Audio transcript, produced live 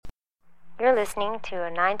You're listening to a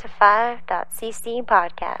 9to5.cc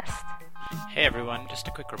podcast. Hey everyone, just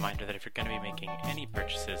a quick reminder that if you're going to be making any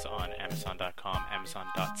purchases on Amazon.com,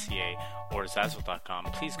 Amazon.ca, or Zazzle.com,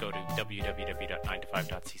 please go to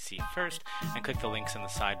www.9to5.cc first and click the links in the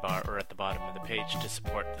sidebar or at the bottom of the page to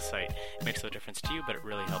support the site. It makes no difference to you, but it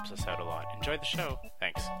really helps us out a lot. Enjoy the show.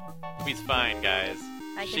 Thanks. He's fine, guys.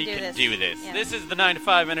 She can do this. Yeah. This is the 9 to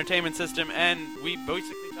 5 entertainment system, and we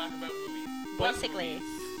basically talk about movies. Basically.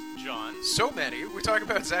 John. So many. We talk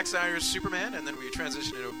about Zack Snyder's Superman, and then we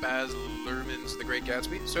transition into Baz Luhrmann's The Great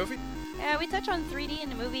Gatsby. Sophie? Yeah, we touch on 3D in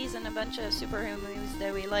the movies and a bunch of superhero movies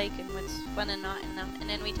that we like and what's fun and not in them. And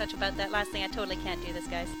then we touch about that last thing. I totally can't do this,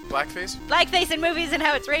 guys. Blackface? Blackface in movies and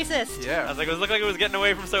how it's racist. Yeah. I was like, it looked like it was getting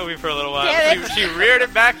away from Sophie for a little while. Yeah, She reared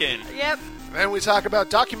it back in. Yep. And we talk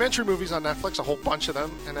about documentary movies on Netflix, a whole bunch of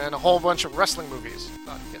them, and then a whole bunch of wrestling movies.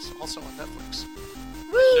 Yes, also on Netflix.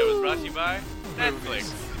 This show was brought to you by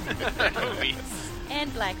Netflix. Movies.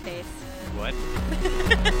 And blackface. What?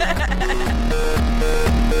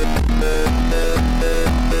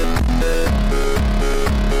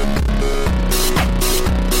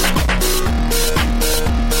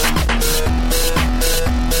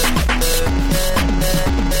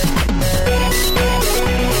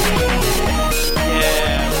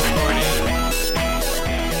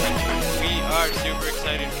 We are super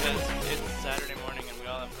excited because it's Saturday morning and we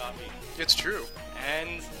all have coffee. It's true.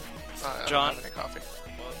 And I John? don't have any coffee.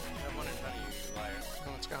 well, you have one in front of you, you liar.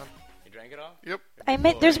 Oh, it's gone. You drank it all?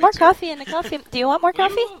 Yep. There's more coffee in the coffee. Do you want more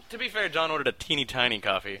coffee? Well, to be fair, John ordered a teeny tiny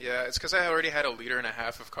coffee. Yeah, it's because I already had 1.5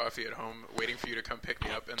 liters of coffee at home waiting for you to come pick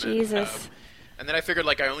me up. And Jesus. Then, and then I figured,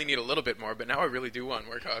 like, I only need a little bit more, but now I really do want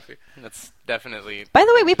more coffee. That's definitely. By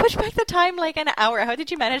the way, we pushed back the time like an hour. How did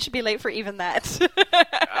you manage to be late for even that?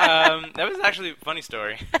 That was actually a funny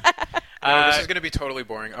story. No, this is going to be totally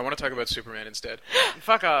boring. I want to talk about Superman instead.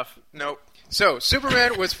 Fuck off. Nope. So,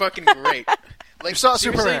 Superman was fucking great. Like, You saw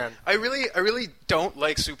seriously, Superman. I really don't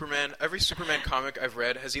like Superman. Every Superman comic I've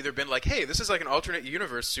read has either been like, hey, this is like an alternate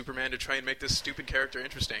universe Superman to try and make this stupid character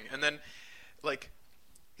interesting. And then, like,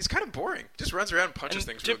 he's kind of boring. Just runs around and punches And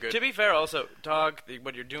things to, real good. to be fair, also, dog,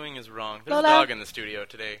 what you're doing is wrong. There's Lola. a dog in the studio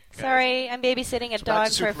today. Guys. Sorry, I'm babysitting a back dog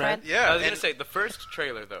to for a Superman. friend. Yeah, I was and- gonna say the first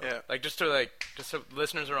trailer though, Yeah. just so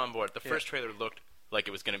listeners are on board. The first trailer looked like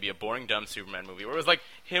it was gonna be a boring, dumb Superman movie, where it was like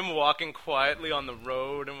him walking quietly on the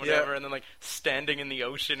road and whatever, Yeah. and then like standing in the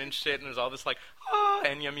ocean and shit, and there's all this like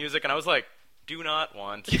Enya music, and I was like, do not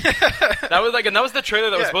want. That was the trailer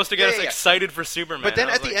that was Yeah, supposed to get us yeah. excited for Superman. But then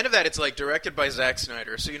I was at the end of that, it's like directed by Zack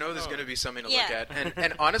Snyder, so you know there's going to be something to look Yeah. at.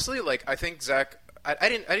 And honestly, like I think Zack, I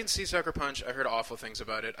didn't see Sucker Punch. I heard awful things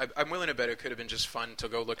about it. I'm willing to bet it could have been just fun to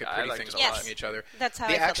go look at I pretty liked things it a lot. punching each other. That's how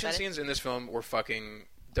the I felt action about it. scenes in this film were fucking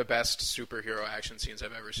the best superhero action scenes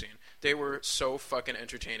I've ever seen. They were so fucking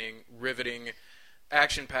entertaining, riveting,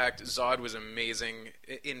 action-packed. Zod was amazing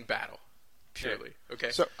in battle. Purely.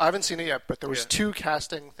 Okay. So I haven't seen it yet, but there was Yeah. 2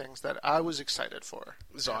 casting things that I was excited for.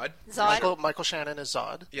 Zod. Zod. Michael Shannon as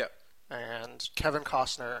Zod, Yeah. and Kevin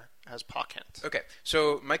Costner as Pa Kent. Okay,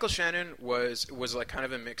 so Michael Shannon was like kind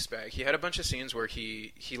of a mixed bag. He had a bunch of scenes where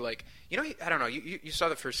he like, you know, I don't know, you saw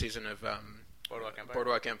the first season of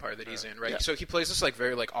Boardwalk Empire that he's in, right? Yeah. So he plays this like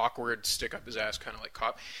very like awkward, stick up his ass kind of like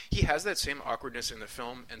cop. He has that same awkwardness in the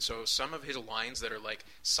film, and so some of his lines that are like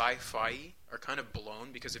sci-fi are kind of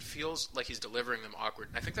blown because it feels like he's delivering them awkward.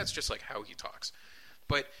 And I think that's just like how he talks.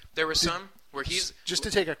 But there were some where he's Just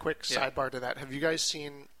to take a quick Yeah. sidebar to that, have you guys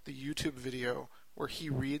seen the YouTube video where he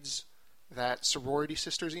reads that sorority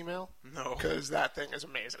sister's email? No. Because that thing is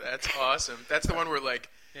amazing. That's awesome. That's the one where like,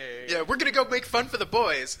 Yeah. we're gonna go make fun for the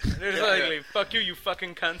boys. There's like, fuck you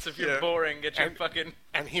fucking cunts. If you're Yeah. boring, get your fucking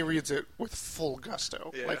And he reads it with full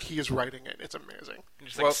gusto. Yeah. Like he is writing it. It's amazing.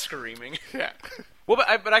 just like Well- screaming. Yeah. Well,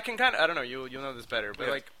 but I can kind of, I don't know, you'll know this better, but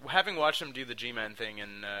Yeah. like having watched him do the G-Man thing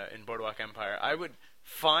in Boardwalk Empire, I would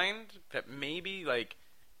find that maybe like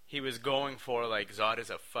he was going for like Zod is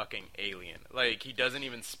a fucking alien, like he doesn't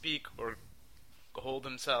even speak or hold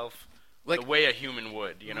himself Like, the way a human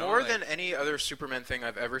would, you know. More like, than any other Superman thing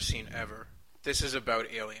I've ever seen ever, this is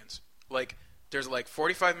about aliens. Like, there's like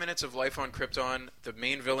 45 minutes of life on Krypton. The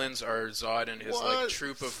main villains are Zod and his like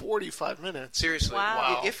troop of 45 minutes. seriously,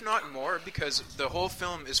 Wow. if not more, because the whole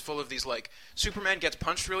film is full of these like Superman gets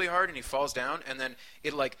punched really hard and he falls down, and then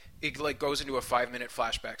it goes into a 5-minute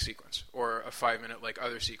flashback sequence or a 5-minute like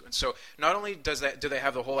other sequence. So not only do they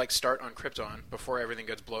have the whole like start on Krypton before everything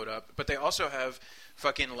gets blowed up, but they also have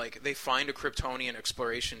fucking like they find a Kryptonian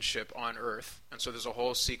exploration ship on Earth, and so there's a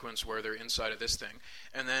whole sequence where they're inside of this thing,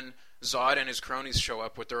 and then Zod and his cronies show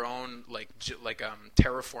up with their own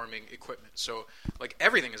terraforming equipment. So like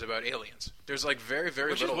everything is about aliens. There's like very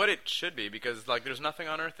Which little. is what it should be, because like there's nothing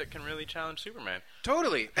on Earth that can really challenge Superman.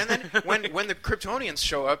 Totally. And then when the Kryptonians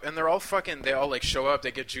show up and they all like show up,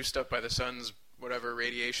 they get juiced up by the sun's whatever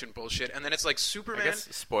radiation bullshit, and then it's like Superman. I guess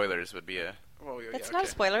spoilers would be a... Well, yeah, That's okay. not a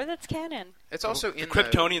spoiler. That's canon. It's also in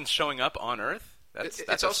Kryptonians showing up on Earth?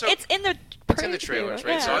 It's also It's in the it's in the trailers,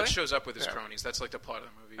 right? Yeah. Zod shows up with his cronies. That's like the plot of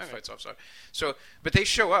the movie. He fights off Zod. So, but they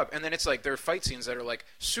show up, and then it's like there are fight scenes that are like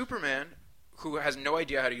Superman, who has no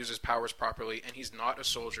idea how to use his powers properly, and he's not a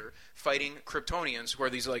soldier, fighting Kryptonians, who are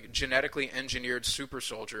these like genetically engineered super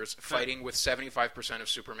soldiers, fighting with 75% of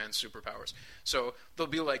Superman's superpowers. So they'll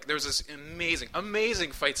be like, there's this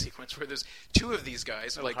amazing fight sequence where there's two of these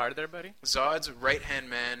guys, like hard there, buddy? Zod's right-hand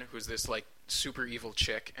man, who's this like super evil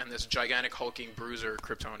chick, and this gigantic hulking bruiser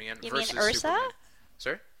Kryptonian You versus mean Ursa? Superman.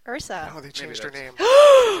 Sorry? Ursa. Oh, they changed her name.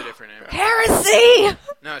 It's a different name. Heresy!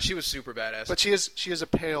 No, she was super badass. But she is a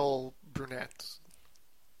pale brunette.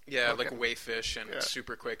 Yeah, Okay. like wayfish and Yeah.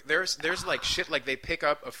 super quick. There's like shit like they pick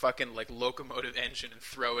up a fucking like locomotive engine and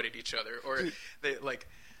throw it at each other, or they like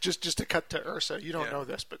Just to cut to Ursa, you don't Yeah. know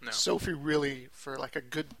this, but No. Sophie really, for like a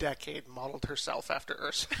good decade, modeled herself after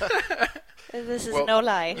Ursa. This is well, no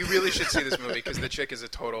lie. You really should see this movie because the chick is a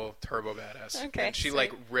total turbo badass. Okay, and she sweet.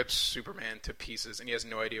 like rips Superman to pieces, and he has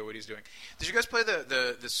no idea what he's doing. Did you guys play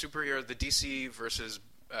the superhero, the DC versus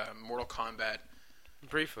Mortal Kombat?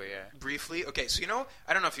 Briefly, yeah. Briefly, okay. So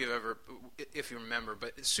I don't know if you remember,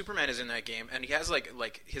 but Superman is in that game, and he has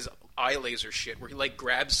like his eye laser shit where he like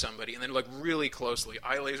grabs somebody and then like really closely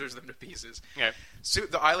eye lasers them to pieces. Yeah. So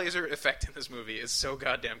the eye laser effect in this movie is so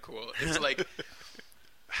goddamn cool. It's like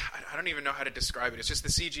I don't even know how to describe it. It's just the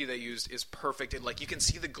CG they used is perfect. And like you can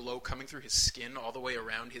see the glow coming through his skin all the way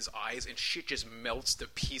around his eyes, and shit just melts to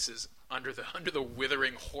pieces under the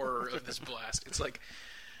withering horror of this blast. It's like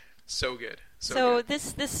so good. So good.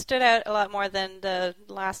 this stood out a lot more than the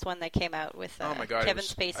last one that came out with Oh my god, Kevin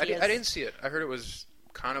Spacey. I didn't see it. I heard it was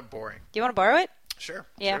kind of boring. Do you want to borrow it? Sure.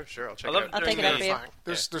 Yeah. Sure. I'll check I it love out. I'll take it up for you. Fine.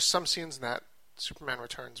 There's some scenes in that Superman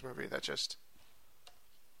Returns movie that just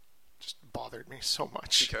bothered me so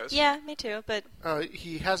much. Because Yeah, me too. But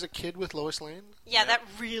He has a kid with Lois Lane, yeah, that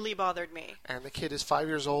really bothered me. and the kid is 5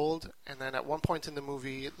 years old, and then at one point in the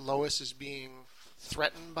movie, Lois is being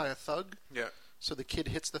threatened by a thug, yeah. so the kid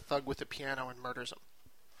hits the thug with a piano and murders him.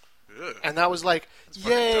 Ugh. And that was like, fucking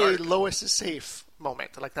yay, dark. Lois is safe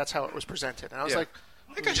moment. Like, that's how it was presented. And I was Yeah. like,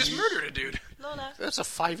 I think I just murdered a dude. Lola. that's a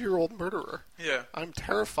 5-year-old murderer. Yeah. I'm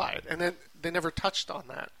terrified. And then they never touched on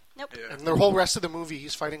that. Nope. Yeah. And the whole rest of the movie,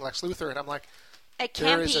 he's fighting Lex Luthor, and I'm like, It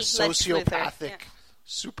there can't is be a sociopathic, Yeah.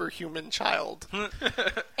 superhuman child.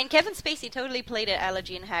 And Kevin Spacey totally played it a la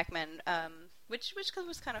Gene Hackman, which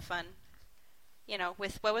was kind of fun.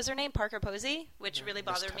 With what was her name, Parker Posey, which really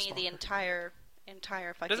Miss bothered me Tess the entire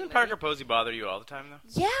fucking Doesn't movie. Parker Posey bother you all the time,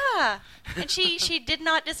 though? Yeah, and she did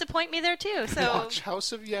not disappoint me there too. So Watch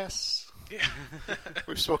House of Yes. Yeah.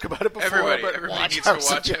 We've spoke about it before, Everybody but watch needs to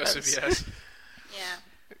House watch of House of Yes. yeah.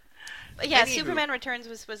 But yeah, Anywho. Superman Returns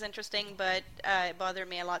was interesting, but it bothered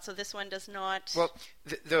me a lot. So this one does not. Well,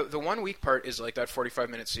 the 1 week part is like that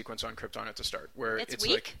 45-minute sequence on Krypton at the start, where It's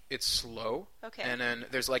like weak? it's slow. Okay. And then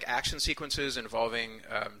there's like action sequences involving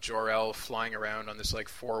Jor-El flying around on this like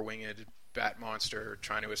 4-winged bat monster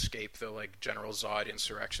trying to escape the like General Zod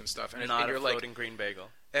insurrection stuff. And Not you're a like, floating green bagel.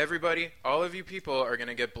 everybody, all of you people are going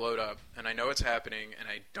to get blowed up, and I know it's happening, and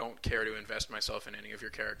I don't care to invest myself in any of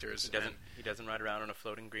your characters. He doesn't ride around on a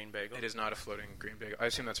floating green bagel. It is not a floating green bagel. I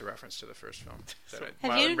assume that's a reference to the first film. That I-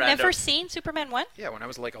 Have Marlon you Brando. never seen Superman 1? yeah, when I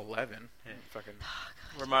was like 11. Yeah. Fucking.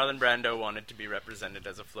 Where Marlon Brando wanted to be represented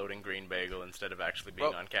as a floating green bagel instead of actually being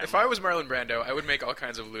Well, on camera. if I was Marlon Brando, I would make all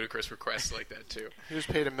kinds of ludicrous requests like that too. He was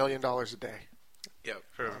paid $1 million a day. Yep.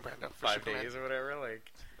 for Brando, for 5 Superman. days or whatever, like...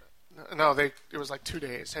 No, it was like 2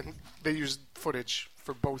 days, and they used footage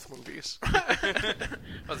for both movies. Well,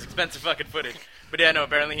 it's expensive fucking footage. But yeah, no,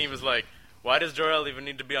 apparently he was like, why does Jor-El even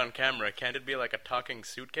need to be on camera? Can't it be like a talking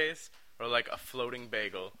suitcase? Or like a floating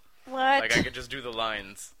bagel? What? Like I could just do the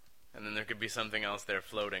lines, and then there could be something else there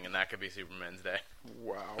floating, and that could be Superman's day.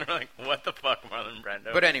 Wow. We're like, what the fuck, Marlon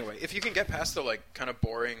Brando? But anyway, if you can get past the like kind of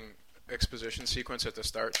boring exposition sequence at the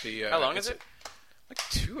start, How long is it's, it? Like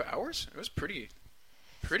 2 hours. It was pretty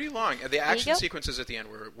long. The you action go. sequences at the end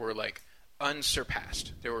were like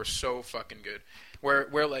unsurpassed. They were so fucking good. Where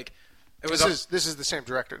like it was This is the same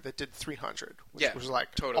director that did 300, which Yeah, was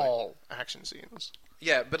like totally. all action scenes.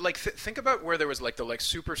 yeah, but like think about where there was like the like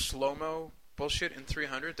super slow mo bullshit in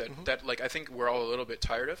 300 that like I think we're all a little bit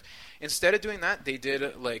tired of. Instead of doing that, they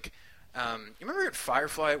did like You remember at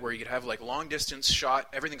Firefly where you'd have like long distance shot,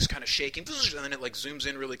 everything's kind of shaking, and then it like zooms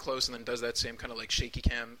in really close and then does that same kind of like shaky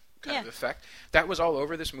cam kind of effect. That was all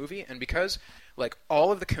over this movie, and because like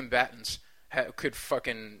all of the combatants could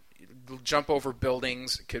fucking jump over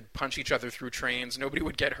buildings, could punch each other through trains, nobody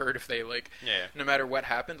would get hurt if they like, no matter what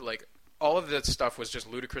happened, like all of that stuff was just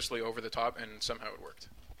ludicrously over the top, and somehow it worked.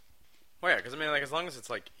 Well, yeah, because I mean, like as long as it's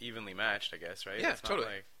like evenly matched, I guess, right? Yeah, it's not totally.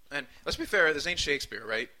 Like... And let's be fair, this ain't Shakespeare,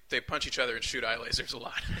 right? They punch each other and shoot eye lasers a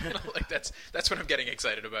lot. Like that's what I'm getting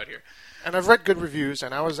excited about here. And I've read good reviews,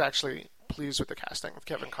 and I was actually pleased with the casting of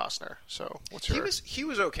Kevin Costner. So what's your... He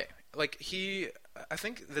was okay. Like I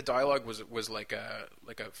think the dialogue was like a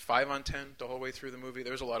 5 on 10 the whole way through the movie.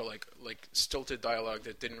 There was a lot of like stilted dialogue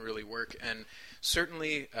that didn't really work, and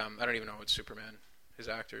certainly I don't even know what Superman, his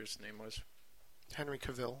actor's name was. Henry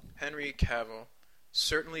Cavill. Henry Cavill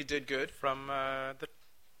certainly did good. From the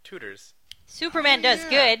Tudors. Superman does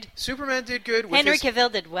good. Superman did good. With Henry his,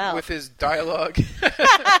 Cavill did well. with his dialogue.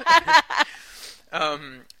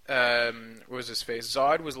 What was his face?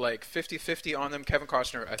 Zod was like 50-50 on them. Kevin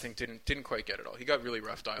Costner, I think, didn't quite get it all. He got really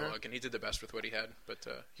rough dialogue, and he did the best with what he had, but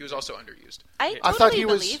he was also underused. I thought totally he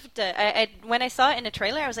was- believed when I saw it in a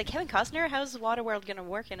trailer. I was like, Kevin Costner, how's Waterworld going to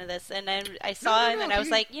work into this? And then I saw it, and I was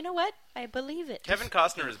like, you know what? I believe it. Kevin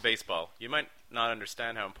Costner is baseball. You might not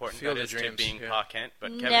understand how important Field that of is to Dreams, being yeah. Pa Kent, but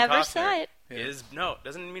Kevin Never Costner saw it. is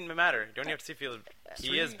doesn't even matter. You don't have to see Field.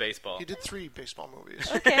 He is baseball. He did 3 baseball movies.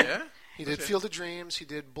 Okay. Yeah? He did Field of Dreams, he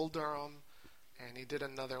did Bull Durham, and he did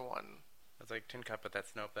another one. That's like Tin Cup, but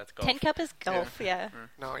that's golf. Tin Cup is golf, yeah.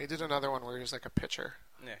 No, he did another one where he was like a pitcher.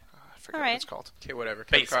 Yeah. I forget All what right. it's called. Okay, whatever.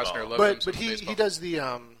 Kevin Baseball. Costner loves him But some he baseball. does the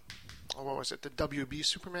what was it? The WB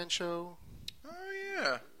Superman show. Oh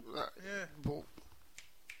yeah. Well,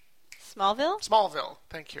 Smallville? Smallville.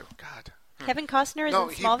 Thank you. God. Kevin Costner is No,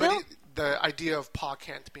 in Smallville? the idea of Pa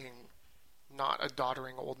Kent being not a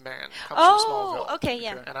doddering old man comes from Oh, Smallville. okay,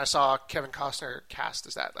 yeah. And I saw Kevin Costner cast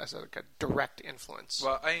as that as like a direct influence.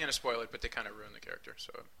 Well, I ain't gonna spoil it, but they kind of ruined the character,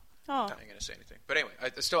 so Oh. I ain't gonna say anything. But anyway, I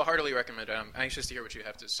still heartily recommend it. I'm anxious to hear what you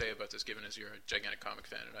have to say about this, given as you're a gigantic comic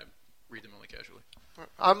fan, and I read them only casually.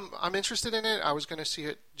 I'm interested in it. I was going to see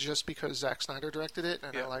it just because Zack Snyder directed it,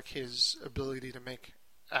 and Yeah. I like his ability to make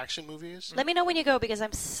action movies. Let me know when you go because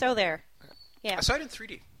I'm so there. Yeah. I saw it in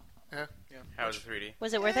 3D. Yeah. How was it 3D?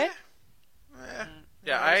 Was it worth it?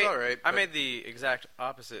 Yeah, it was all right, I but- made the exact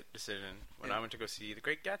opposite decision when I went to go see The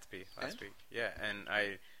Great Gatsby last week. Yeah, and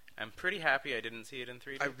I'm pretty happy I didn't see it in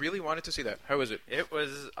 3D. I really wanted to see that. How was it? It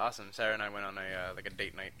was awesome. Sarah and I went on a like a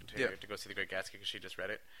date night to go see The Great Gatsby because she just read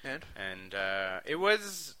it, And it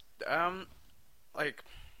was like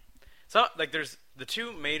so like there's the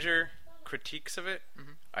two major critiques of it.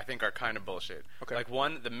 I think are kind of bullshit. Okay. Like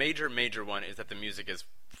the major one is that the music is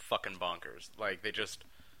fucking bonkers. Like they just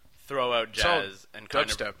throw out jazz and kind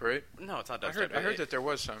dubstep, right? of no, it's not I dubstep. heard that there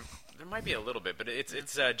was some. There might be a little bit, but it's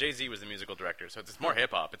Jay-Z was the musical director, so it's more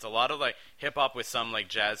hip hop. It's a lot of like hip hop with some like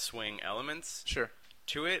jazz swing elements Sure.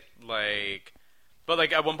 to it, like. But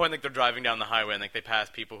like at one point, like they're driving down the highway and like they pass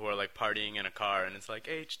people who are like partying in a car, and it's like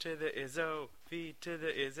H to the is O, V to the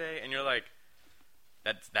is A, and you're like,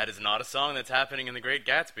 that is not a song that's happening in The Great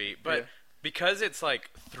Gatsby. But Yeah. because it's like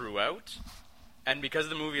throughout, and because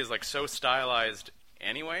the movie is like so stylized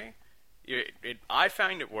anyway. I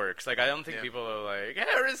find it works. Like I don't think people are like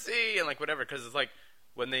heresy and like whatever because it's like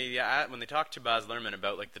when they talk to Baz Luhrmann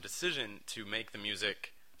about like the decision to make the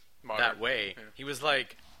music Modern. that way, Yeah. he was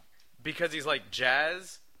like because he's like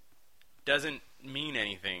jazz doesn't mean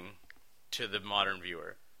anything to the modern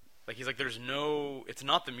viewer. Like he's like it's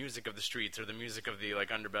not the music of the streets or the music of the like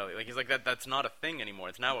underbelly. Like he's like that's not a thing anymore.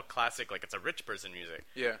 It's now a classic. Like it's a rich person music.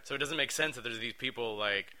 Yeah. So it doesn't make sense that there's these people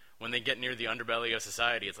like. When they get near the underbelly of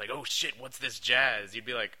society, it's like, oh shit, what's this jazz? You'd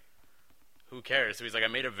be like, who cares? So he's like, I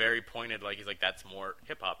made a very pointed, like, he's like, that's more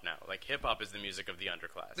hip-hop now. Like, hip-hop is the music of the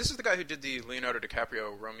underclass. This is the guy who did the Leonardo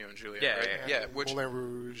DiCaprio Romeo and Juliet, Yeah, right? yeah. Which Moulin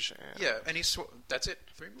Rouge. And and that's it.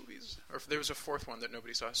 3 movies, or if there was a 4th one that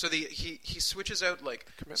nobody saw. So he switches out like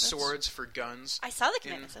Commitments? swords for guns. I saw The in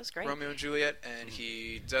Commitments. That was great. Romeo and Juliet, and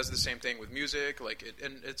he does the same thing with music. Like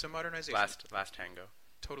and it's a modernization. Last Tango.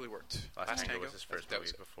 Totally worked. Last Tango was his first That movie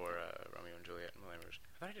was it. before Romeo and Juliet and Moulin Rouge.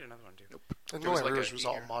 I thought he did another one too. Nope. And There was Moulin like Rouge a was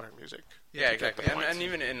all year. modern music. Yeah, To get exactly. the And, point. and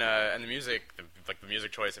even in the music, the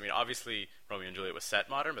music choice. I mean, obviously Romeo and Juliet was set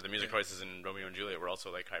modern, but the music choices in Romeo and Juliet were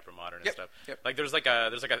also like hyper modern and Yep, stuff. yep. Like there's an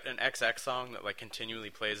XX song that like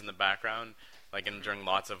continually plays in the background, like during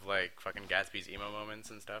lots of like fucking Gatsby's emo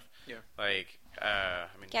moments and stuff. Yeah. Like I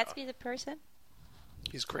mean, Gatsby the person?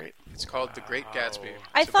 He's great. It's called The Great Gatsby.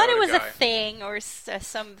 I It's thought it about was a guy. thing or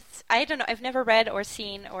some. I don't know. I've never read or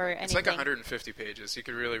seen or anything. It's like 150 pages. You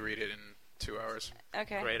could really read it in 2 hours.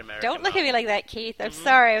 Okay. Great American Don't look at me novel. like that, Keith. I'm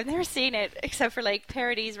sorry. I've never seen it except for like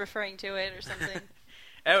parodies referring to it or something.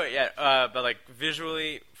 Anyway, yeah, but like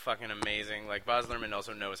visually, fucking amazing. Like Baz Luhrmann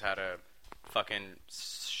also knows how to fucking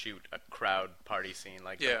shoot a crowd party scene.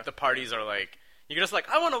 Like Yeah. the parties are like you're just like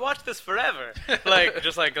I want to watch this forever. Like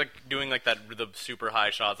just like doing like that the super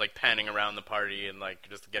high shots, like panning around the party and like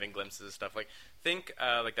just getting glimpses of stuff. Like think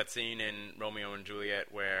like that scene in Romeo and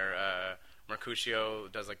Juliet where Mercutio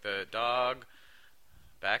does like the dog.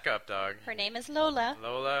 Back up, dog. Her name is Lola.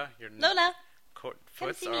 Lola, your Lola.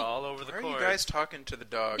 foots see are me. all over the Why are cord. you guys talking to the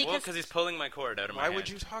dog? Because- Well, because he's pulling my cord out of my Why hand. would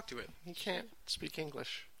you talk to it? He can't speak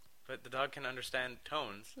English. But the dog can understand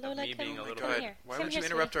tones Lola, of me come being a on. little Come bit. here. Why Come would here, you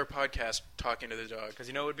interrupt our podcast talking to the dog? Because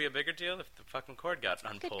you know it would be a bigger deal if the fucking cord got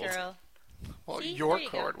Good unpulled. girl. Well, See? your There you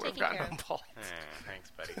go. cord would have Taken care gotten of. unpulled.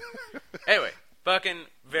 Thanks, buddy. Anyway, fucking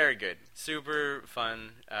very good. Super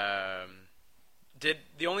fun. Did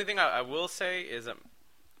the only thing I will say is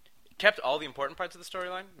kept all the important parts of the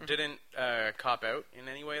storyline. Didn't cop out in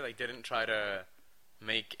any way. Like didn't try to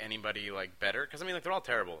make anybody like better. Because I mean, like they're all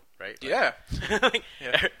terrible, right? Like, Yeah. like,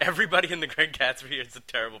 Yeah. Everybody in the Great Gatsby is a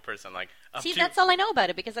terrible person. Like up See, to, that's all I know about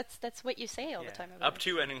it because that's what you say all yeah, the time about up it.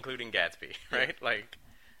 to and including Gatsby, right? Like,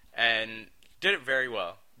 and did it very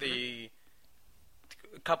well. The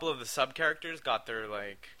a couple of the sub characters got their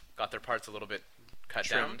parts a little bit cut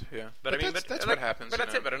Trimmed, down. yeah. But But I mean, that's like, what happens But in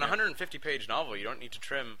that's a- it. But in a yeah. 150-page novel, you don't need to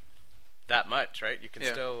trim that much, right? You can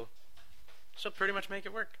Yeah. still pretty much make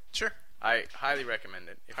it work. Sure. I highly recommend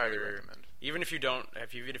it. Highly recommend. Even if you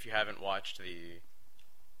haven't watched the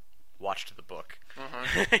book,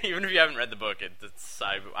 Uh-huh. even if you haven't read the book,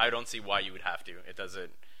 I don't see why you would have to. It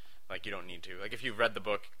doesn't. Like you don't need to. Like if you've read the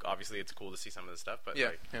book, obviously it's cool to see some of the stuff. But Yeah,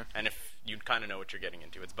 like, yeah. and if you kind of know what you're getting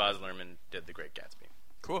into, it's Baz Luhrmann did The Great Gatsby.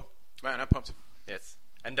 Cool. Man, I'm pumped. Yes,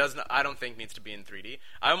 and I don't think needs to be in 3D.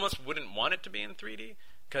 I almost wouldn't want it to be in 3D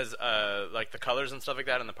because like the colors and stuff like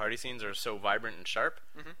that in the party scenes are so vibrant and sharp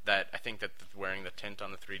that I think that wearing the tint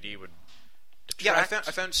on the 3D would Yeah, detract.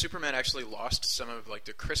 I found Superman actually lost some of like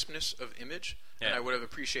the crispness of image, and Yeah. I would have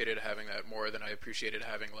appreciated having that more than I appreciated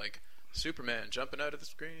having like Superman jumping out of the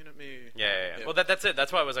screen at me. Yeah. Well, that's it.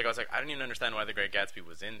 That's why I was like, I didn't even understand why The Great Gatsby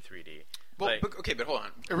was in 3D. Well, Like, but hold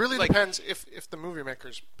on. It really Like- depends if the movie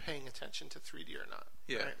maker's paying attention to 3D or not.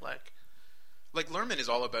 Yeah. Right? Like Luhrmann is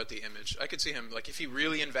all about the image. I could see him like if he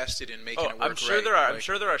really invested in making it work I'm sure right, there are. like- I'm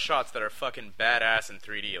sure there are shots that are fucking badass in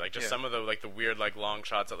 3D. Like just Yeah. some of the like the weird like long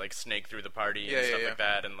shots that like snake through the party Yeah, and yeah, stuff yeah. like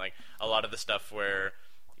that, and like a lot of the stuff where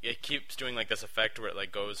it keeps doing like this effect where it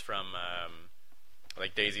like goes from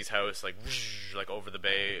like Daisy's house like whoosh, like over the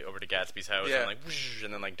bay over to Gatsby's house Yeah. and like whoosh,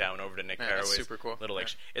 and then like down over to Nick Man, that's Carraway's super cool. little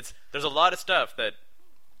like Yeah. there's a lot of stuff that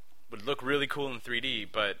would look really cool in 3D,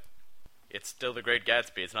 but it's still The Great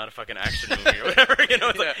Gatsby. It's not a fucking action movie or whatever. You know,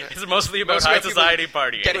 it's, like, Yeah. it's mostly about Mostly high about people society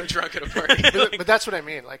partying. getting drunk at a party. But that's what I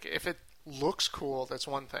mean. Like, if it looks cool, that's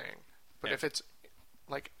one thing. But Yeah. if it's,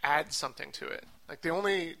 like, adds something to it. Like, the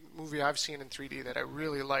only movie I've seen in 3D that I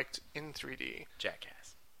really liked in 3D.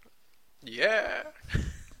 Jackass. Yeah.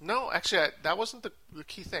 No, actually, that wasn't the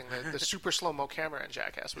key thing. The super slow-mo camera in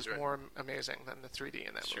Jackass was That's right. more amazing than the 3D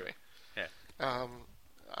in that Sure. movie. Yeah.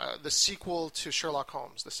 The sequel to Sherlock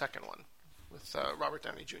Holmes, the second one, with Robert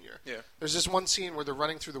Downey Jr. Yeah. There's this one scene where they're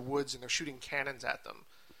running through the woods and they're shooting cannons at them.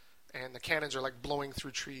 And the cannons are like blowing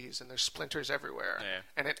through trees and there's splinters everywhere. Yeah.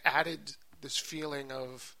 And it added this feeling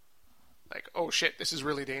of like, oh shit, this is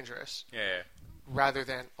really dangerous. Yeah. Rather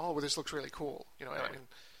than, oh, well, this looks really cool. You know, Right. I mean,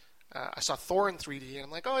 I saw Thor in 3D and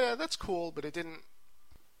I'm like, oh yeah, that's cool, but it didn't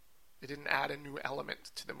add a new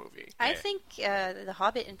element to the movie. I Yeah. think The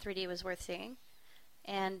Hobbit in 3D was worth seeing.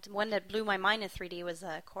 And one that blew my mind in 3D was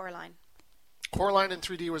Coraline. Coraline in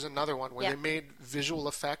 3D was another one where Yeah. they made visual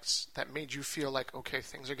effects that made you feel like, okay,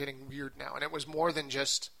 things are getting weird now. And it was more than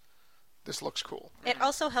just, this looks cool. It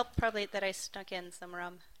also helped probably that I snuck in some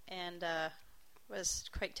rum and was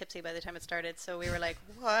quite tipsy by the time it started. So we were like,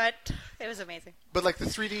 what? It was amazing. But like the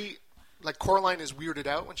 3D, like Coraline is weirded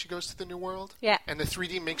out when she goes to the new world. Yeah. And the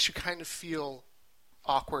 3D makes you kind of feel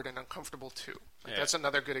awkward and uncomfortable too. Like, Yeah. That's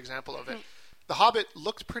another good example of it. The Hobbit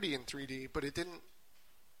looked pretty in 3D, but it didn't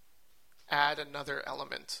add another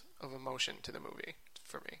element of emotion to the movie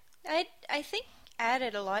for me. I think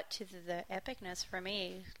added a lot to the epicness for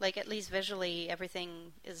me. Like, at least visually,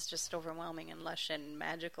 everything is just overwhelming and lush and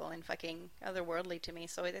magical and fucking otherworldly to me.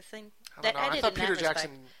 So I think I that don't know. I added thought in that Peter respect.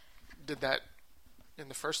 Jackson did that in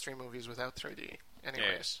the first three movies without 3D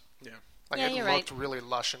anyways. Yeah. Like Yeah, it you're looked right. really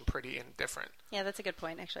lush and pretty and different. Yeah, that's a good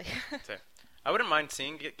point, actually. So, I wouldn't mind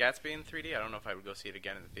seeing Gatsby in 3D. I don't know if I would go see it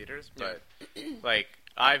again in the theaters, but like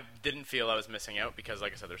I didn't feel I was missing out because,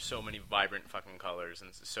 like I said, there's so many vibrant fucking colors and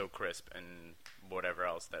it's so crisp and whatever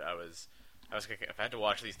else that I was if I had to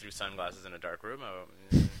watch these through sunglasses in a dark room,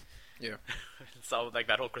 Yeah. it's all like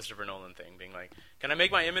that whole Christopher Nolan thing, being like, "Can I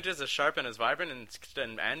make my images as sharp and as vibrant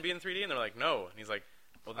and be in 3D?" And they're like, "No." And he's like,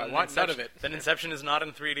 "Well, then I want none of it." Then Inception is not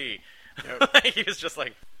in 3D. Yep. He was just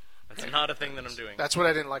like, "That's not a thing that I'm doing." That's what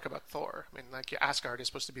I didn't like about Thor. I mean, like Asgard is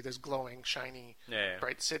supposed to be this glowing, shiny, Yeah.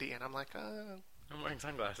 bright city, and I'm like, I'm wearing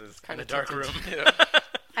sunglasses in Kinda a dark room. tilted.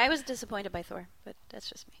 I was disappointed by Thor, but that's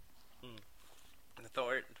just me. And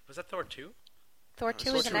Thor was that Thor 2? Thor 2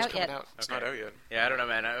 Thor isn't 2 is out coming yet. out. It's Okay. not out yet. Yeah, I don't know,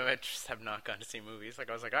 man. I just have not gone to see movies. Like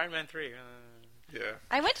I was like Iron Man 3. Yeah.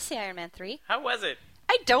 I went to see Iron Man 3. How was it?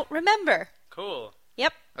 I don't remember. Cool.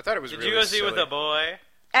 Yep. I thought it was Did really you go see silly. with a boy?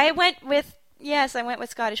 I went with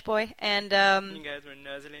Scottish Boy, and You guys were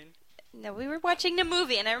nuzzling. no, we were watching the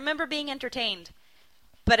movie, and I remember being entertained,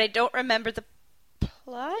 but I don't remember the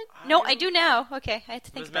plot. No, I do now. Okay, I have to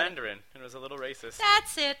It think was about Mandarin. It was a little racist. it.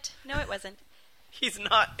 That's it. No, it wasn't. He's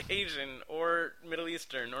not Asian or Middle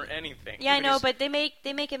Eastern or anything. Yeah, I know, he's- but they make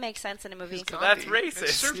it make sense in a movie. He's Gandhi. That's It's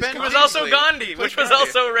racist. Sir He Ben was Kingsley. also Gandhi, He which played was Gandhi.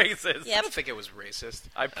 also racist. I Yep. don't think it was racist.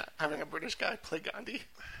 Having a British guy play Gandhi,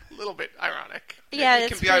 a little bit ironic. Yeah,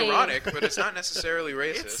 it it's can be pretty- ironic, but it's not necessarily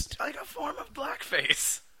racist. It's like a form of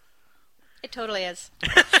blackface. It totally is.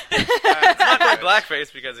 It's not quite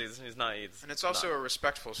blackface because he's not. He's And it's also not. a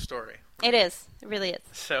respectful story. It is. It really is.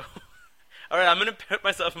 So, all right, I'm gonna put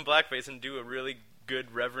myself in blackface and do a really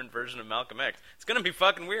good reverent version of Malcolm X. It's gonna be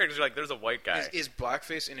fucking weird because you're like, there's a white guy. Is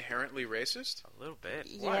blackface inherently racist? A little bit.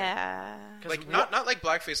 Why? Yeah. Like not like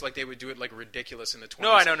blackface, like they would do it like ridiculous in the 20s.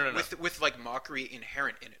 No, I know, no. With like mockery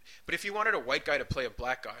inherent in it. But if you wanted a white guy to play a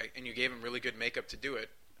black guy and you gave him really good makeup to do it,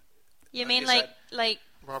 You mean is like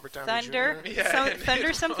Robert Downey Thunder? Jr. Thunder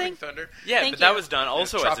Rolling something? Thunder. Yeah, Thank but that you. was done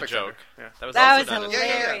also as a Tropic joke. Thunder. Yeah. That was That also was done as a Yeah, joke.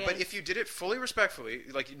 yeah, Hilarious. but if you did it fully respectfully,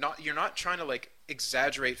 like you're not trying to like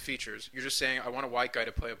exaggerate features. You're just saying I want a white guy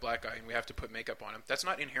to play a black guy, and we have to put makeup on him. That's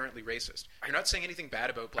not inherently racist. You're not saying anything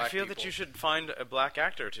bad about black I feel people. that you should find a black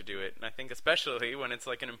actor to do it, and I think especially when it's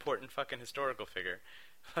like an important fucking historical figure.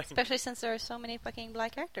 Like, especially since there are so many fucking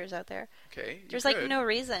black actors out there. Okay. you There's like could. no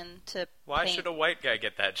reason to why paint. should a white guy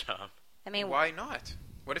get that job? I mean, Why not?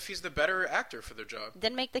 What if he's the better actor for the job?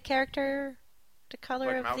 then make the character the color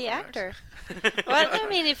Like of the Malcolm actor. Well, I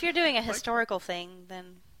mean, if you're doing a historical thing,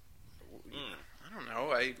 then I don't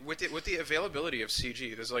know. With the availability of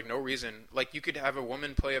CG, there's like no reason. Like you could have a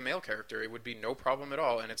woman play a male character; it would be no problem at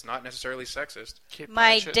all, and it's not necessarily sexist. Kate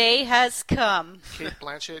my Blanchett- day has come. Kate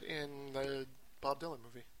Blanchett in the Bob Dylan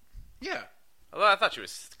movie. Yeah, Although I thought she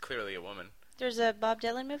was clearly a woman. There's a Bob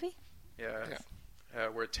Dylan movie? yeah.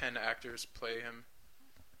 Where 10 actors play him.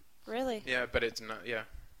 Really? Yeah, but it's not. Yeah.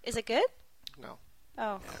 Is it good? No.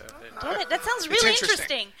 Oh. Yeah. Damn it, that sounds It's really interesting.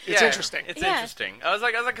 interesting. It's Yeah, interesting. It's Yeah. interesting. I was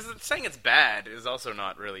like, because saying it's bad is also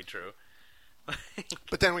not really true.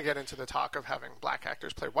 But then we get into the talk of having black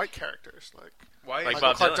actors play white characters, like Why? Like Michael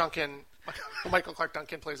Bob Clark Dylan. Duncan. Michael Clark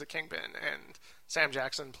Duncan plays the Kingpin, and Sam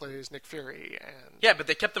Jackson plays Nick Fury, and Yeah, but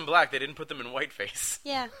they kept them black. They didn't put them in whiteface.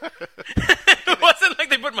 Yeah. It wasn't like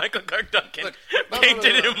they put Michael Clark Duncan, Look,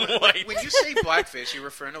 painted him white. When you say blackface, you're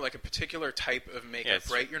referring to like a particular type of makeup,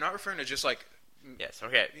 Yes. right? You're not referring to just like. Yes,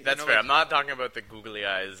 okay, You that's know, fair. like- I'm not talking about the googly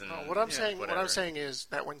eyes and what I'm Yeah, saying, what whatever. I'm saying is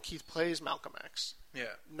that when Keith plays Malcolm X, Yeah.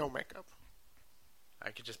 no makeup. I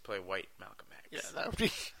could just play white Malcolm Yeah, X. that would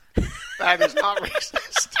be. That is not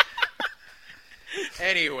racist.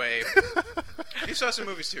 Anyway, you saw some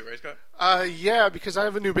movies too, right, Scott? Yeah, because I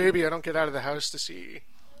have a new baby, I don't get out of the house to see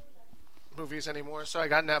movies anymore. So I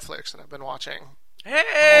got Netflix, and I've been watching.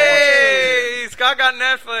 Hey, Scott got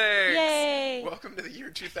Netflix. Yay. Welcome to the year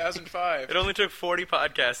 2005. It only took 40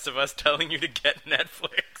 podcasts of us telling you to get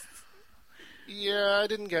Netflix. Yeah, I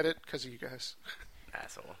didn't get it because of you guys.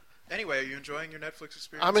 Asshole. Anyway, are you enjoying your Netflix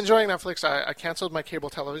experience? I'm enjoying Netflix. I canceled my cable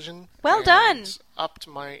television. Well and done. Upped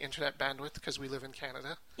my internet bandwidth because we live in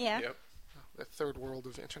Canada, Yeah. Yep. the third world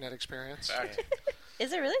of internet experience. Fact.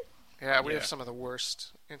 Is it really? Yeah, we Yeah. have some of the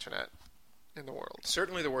worst internet in the world.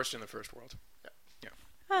 Certainly the worst in the first world.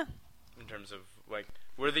 Huh. In terms of, like,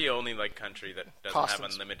 we're the only, like, country that doesn't Cost have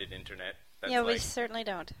us. unlimited internet. That's, Yeah, we like, certainly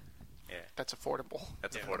don't. That's affordable.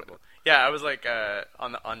 that's Yeah. affordable. Yeah, I was, like,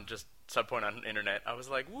 on just subpoint on internet, I was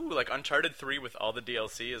like, ooh, like, Uncharted 3 with all the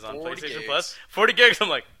DLC is on 40 PlayStation gigs. Plus. 40 gigs. I'm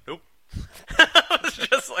like, nope. I was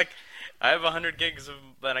just like, I have 100 gigs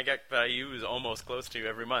that I use almost close to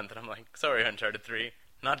every month, and I'm like, sorry, Uncharted 3,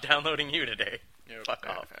 not downloading you today. Yep. Fuck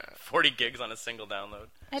off. 40 gigs on a single download.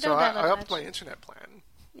 I So don't I download upped much. my internet plan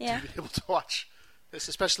Yeah. to be able to watch this,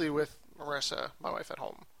 especially with Marissa, my wife, at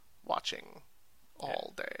home watching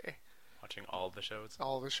all day, Watching all the shows.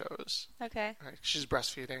 all the shows. Okay. Right? She's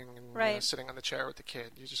breastfeeding and Right. sitting on the chair with the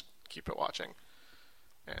kid. You just keep it watching.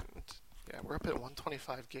 And yeah, we're up at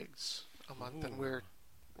 125 gigs a month, and we're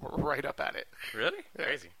right up at it Really? Yeah.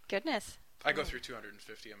 Crazy. Goodness. I go through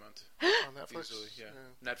 250 a month on Netflix. easily. Yeah.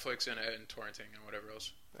 Netflix and torrenting and whatever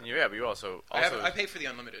else. And but you also I pay for the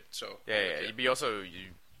unlimited, so yeah.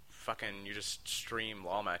 You just stream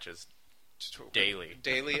LOL matches daily.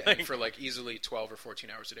 daily, and for like easily 12 or 14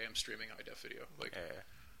 hours a day, I'm streaming high def video. Like,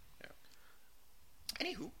 Yeah.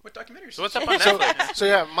 anywho, what documentaries? So what's up on Netflix? So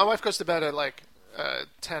yeah, my wife goes to bed at like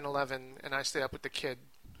 10, 11, and I stay up with the kid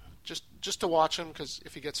just to watch him, because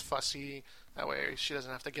if he gets fussy, that way she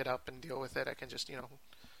doesn't have to get up and deal with it. I can just,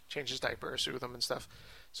 change his diaper, soothe him and stuff.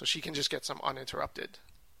 So she can just get some uninterrupted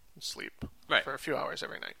sleep Right. for a few hours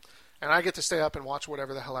every night. And I get to stay up and watch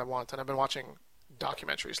whatever the hell I want. And I've been watching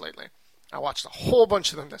documentaries lately. I watched a whole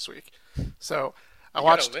bunch of them this week. So I You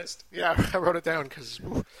watched. got a list. Yeah, I wrote it down because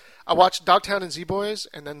I watched Dogtown and Z-Boys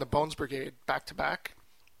and then the Bones Brigade back to back.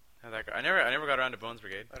 I never got around to Bones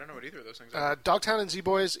Brigade. I don't know what either of those things are. Dogtown and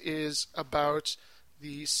Z-Boys is about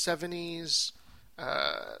the 70s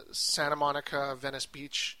Santa Monica, Venice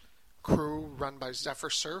Beach crew run by Zephyr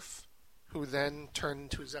Surf, who then turned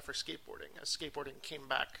to Zephyr Skateboarding as skateboarding came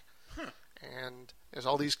back. And there's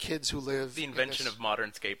all these kids who live The in invention this- of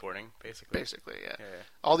modern skateboarding, basically. Basically, yeah. Yeah.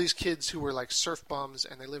 All these kids who were like surf bums,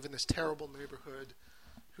 and they live in this terrible neighborhood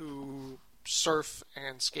who surf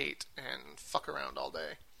and skate and fuck around all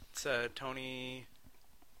day. It's Tony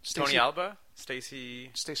Stacey- Alba, Stacy,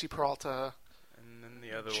 Stacey Peralta, and then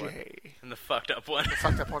the other one, Jay. and the fucked up one.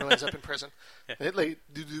 Fucked up one who ends up in prison. Yeah. They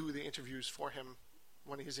do the interviews for him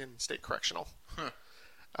when he's in state correctional.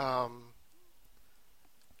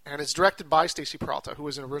 And it's directed by Stacey Peralta, who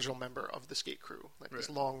was an original member of the skate crew, like this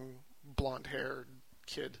Right. long blonde-haired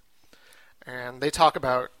kid. And they talk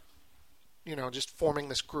about, just forming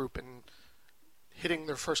this group and hitting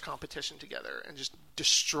their first competition together and just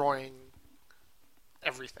destroying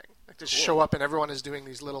everything. Like they show up and everyone is doing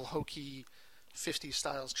these little hokey 50s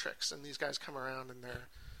styles tricks, and these guys come around and they're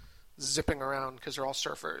zipping around because they're all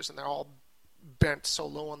surfers and they're all bent so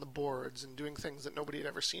low on the boards and doing things that nobody had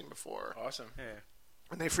ever seen before. Awesome. Yeah.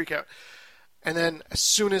 And they freak out. And then as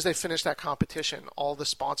soon as they finish that competition, all the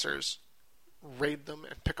sponsors raid them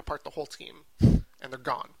and pick apart the whole team, and they're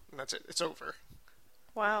gone. And that's it. It's over.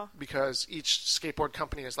 Wow. Because each skateboard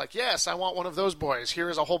company is like, yes, I want one of those boys. Here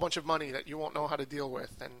is a whole bunch of money that you won't know how to deal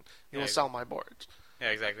with, and you will Yeah. sell my board. Yeah,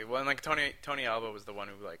 exactly. Well, and like Tony Alva was the one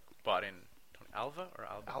who like bought in Alva.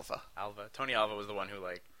 Alpha. Tony Alva was the one who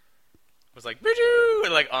was like "Bijou!"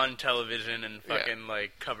 and like on television and Yeah. fucking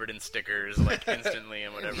like covered in stickers like instantly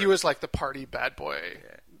and whatever. He was like the party bad boy.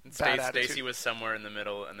 Yeah. And Bad Stacy attitude. was somewhere in the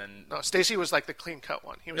middle, and then No, Stacy was like the clean cut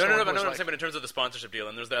one. He was no, the one but who was I'm like, saying, but in terms of the sponsorship deal,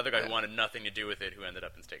 and there's the other guy Yeah. who wanted nothing to do with it, who ended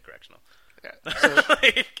up in state correctional. yeah. So,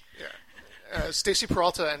 Like, Stacy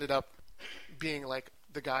Peralta ended up being like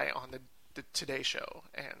the guy on the Today Show,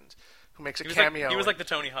 and who makes a cameo. he was like the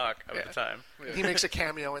Tony Hawk of Yeah. the time. He makes a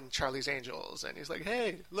cameo in Charlie's Angels, and he's like,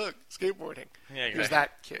 "Hey, look, skateboarding." Yeah, He was exactly.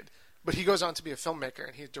 that kid, but he goes on to be a filmmaker,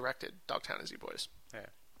 and he directed Dogtown and Z-Boys Yeah.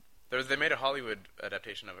 They made a Hollywood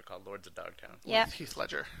adaptation of it called Lords of Dogtown. Yeah. with Heath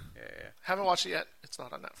Ledger. Yeah. Haven't watched it yet. It's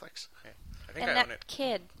not on Netflix. I think And I own that it.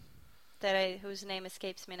 kid whose name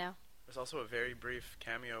escapes me now. There's also a very brief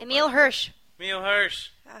cameo. Emil by Hirsch. Emil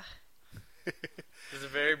Hirsch. Ah. There's a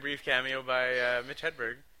very brief cameo by Mitch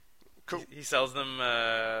Hedberg. Cool. He sells them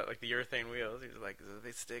like the urethane wheels. He's like,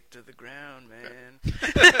 they stick to the ground, man.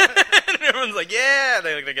 And everyone's like, yeah.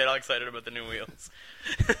 They get all excited about the new wheels.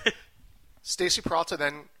 Stacy Peralta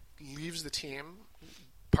then leaves the team,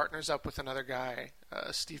 partners up with another guy,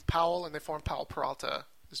 Steve Powell, and they form Powell Peralta,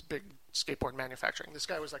 this big skateboard manufacturing. This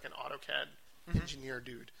guy was like an AutoCAD engineer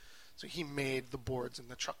dude, so he made the boards and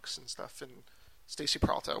the trucks and stuff. And Stacy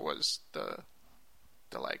Peralta was the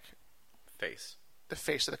Face.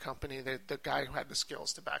 face of the company, the guy who had the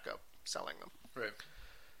skills to back up selling them. Right.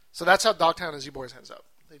 So that's how Dogtown and Z-Boys ends up.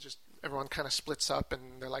 Everyone kind of splits up,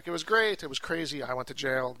 and they're like, it was great, it was crazy, I went to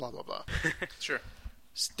jail, blah, blah, blah. Sure.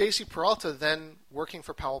 Stacy Peralta, then working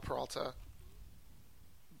for Powell Peralta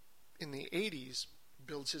in the 80s,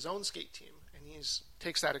 builds his own skate team, and he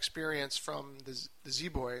takes that experience from the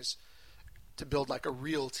Z-Boys to build like a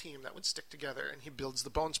real team that would stick together, and he builds the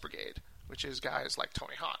Bones Brigade, which is guys like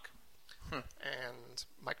Tony Hawk and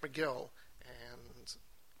Mike McGill and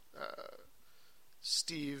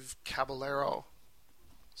Steve Caballero.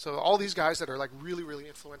 So all these guys that are like really, really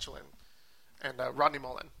influential and Rodney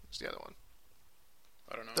Mullen is the other one.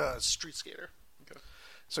 I don't know. The street skater. Okay.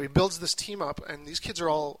 So he builds this team up, and these kids are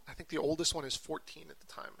all, I think the oldest one is 14 at the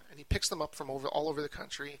time, and he picks them up from all over the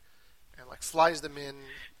country and like flies them in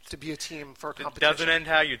to be a team for a It competition. doesn't end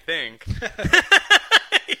how you think.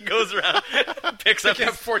 He goes around, picks up You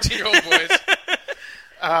have 14-year-old boys.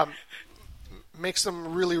 Makes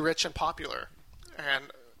them really rich and popular, and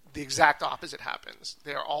the exact opposite happens.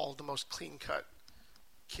 They are all the most clean-cut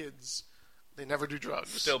kids. They never do drugs.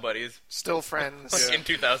 still buddies. Still friends. Like in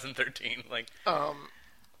 2013, like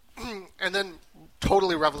And then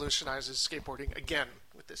totally revolutionizes skateboarding again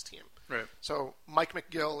with this team. Right. So Mike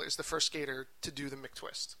McGill is the first skater to do the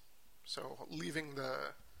McTwist. So leaving the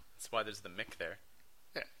that's why there's the Mick there.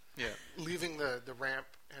 Yeah. leaving the ramp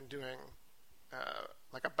and doing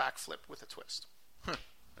like a backflip with a twist.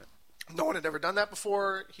 No one had ever done that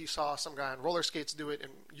before. He saw some guy on roller skates do it in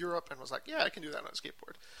Europe and was like, yeah, I can do that on a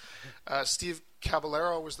skateboard. Steve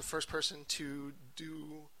Caballero was the first person to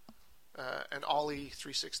do an Ollie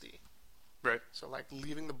 360. Right. So like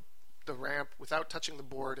leaving the ramp without touching the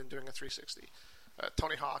board and doing a 360.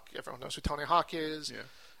 Tony Hawk, everyone knows who Tony Hawk is.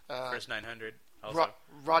 Yeah. First 900. Also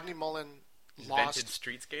Rodney Mullen invented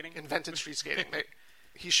street skating. invented street skating.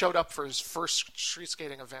 He showed up for his first street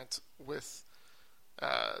skating event with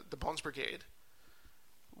the Bones Brigade.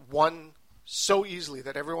 Won so easily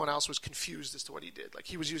that everyone else was confused as to what he did. Like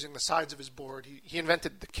he was using the sides of his board. He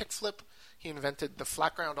invented the kickflip. He invented the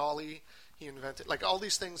flat ground ollie. He invented like all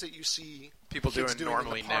these things that you see People kids doing in the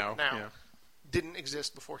normally park now. Yeah. didn't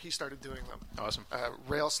exist before he started doing them. Awesome.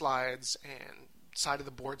 Rail slides and side of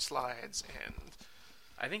the board slides and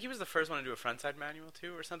I think he was the first one to do a frontside manual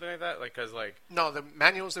too, or something like that. Like, cause like no, the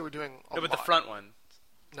manuals they were doing. no, but the front one.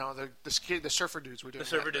 No, the surfer dudes were doing. The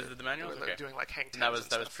surfer that. dudes did the manuals? They were, like, Okay. doing like hang And that tens was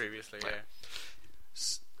and that was stuff. previously, Right. yeah.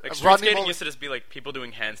 Like street Rodney skating Mullen- used to just be like people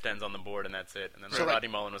doing handstands on the board and that's it. And then So, like- Rodney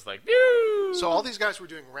Mullen was like, "Woo!" So all these guys were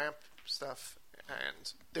doing ramp stuff,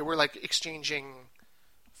 and they were like exchanging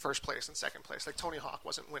first place and second place. Like Tony Hawk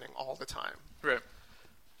wasn't winning all the time. Right.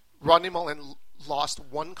 Rodney Mullen lost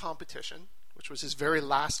one competition, which was his very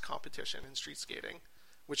last competition in street skating,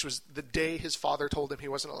 which was the day his father told him he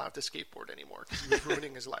wasn't allowed to skateboard anymore because he was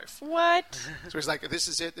ruining his life. What? So he's like, "This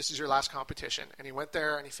is it. This is your last competition." And he went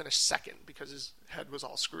there and he finished second because his head was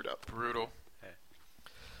all screwed up. Brutal.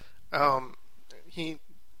 He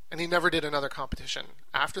never did another competition.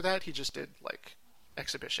 After that, he just did like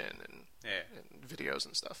exhibition and videos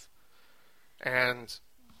and stuff. And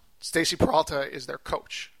Stacy Peralta is their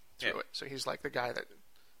coach through it. So he's like the guy that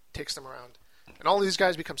takes them around. And all these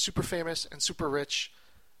guys become super famous and super rich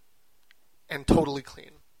and totally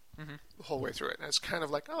clean the whole way through it. And it's kind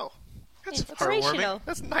of like, oh, that's Inspirational.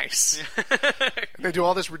 That's nice. And they do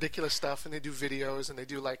all this ridiculous stuff, and they do videos, and they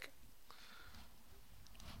do like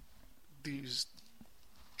these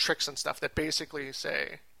tricks and stuff that basically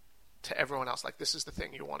say to everyone else, like, this is the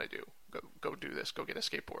thing you want to do. Go do this. Go get a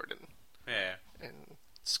skateboard and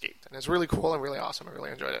skate. And it's really cool and really awesome. I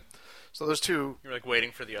really enjoyed it. So those two. You're like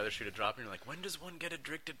waiting for the other shoe to drop, and you're like, when does one get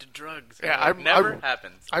addicted to drugs? And Yeah, like, never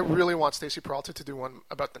happens. I really want Stacy Peralta to do one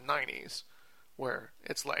about the 90s where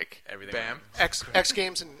it's like Everything. Bam. X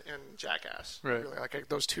Games and Jackass. Right. Really, like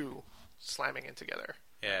those two slamming in together.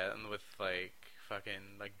 Yeah, and with like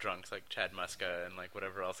fucking like drunks like Chad Muska and like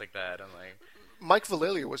whatever else like that, and like Mike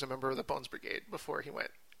Valilia was a member of the Bones Brigade before he went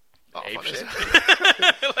off ape on his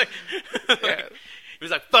shit. like, Yeah. he was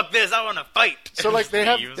like, "Fuck this! I want to fight." So And like just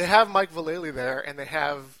they leaves. have Mike Vallely there, and they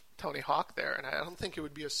have Tony Hawk there, and I don't think it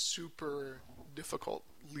would be a super difficult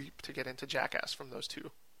leap to get into Jackass from those two.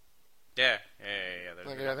 Yeah.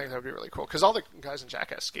 Like, I think that would be really cool because all the guys in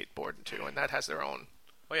Jackass skateboard too, and that has their own.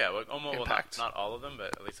 Well, yeah. Well, almost well, Impact. not all of them, but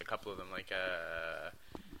at least a couple of them. Like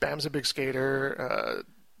Bam's a big skater.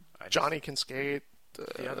 I just- Johnny can skate.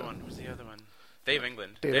 The other one. Who's the other one? Dave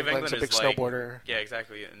England. Dave England's a is big like, snowboarder. Yeah,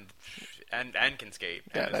 exactly, and can skate.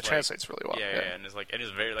 Yeah, and that is, translates really well. Yeah, and is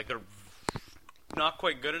very like they're not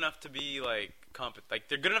quite good enough to be like like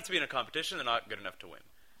they're good enough to be in a competition. They're not good enough to win.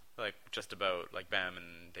 Like just about like Bam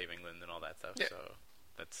and Dave England and all that stuff. Yeah. So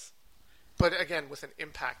that's But again, with an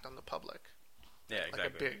impact on the public, yeah, exactly.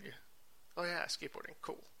 like a big. Oh yeah, skateboarding,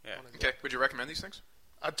 cool. Yeah. I wanna do Okay. Would you recommend these things?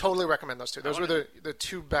 I'd totally recommend those two. Those were wanna- the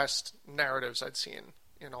two best narratives I'd seen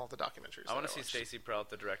in all the documentaries. I want that to see watched. Stacey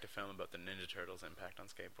Peralta direct a film about the Ninja Turtles' impact on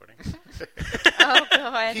skateboarding. Oh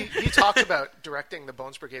god. He talks about directing the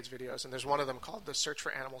Bones Brigade's videos, and there's one of them called "The Search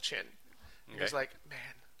for Animal Chin." And He's Okay. like, "Man,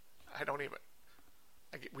 I don't even.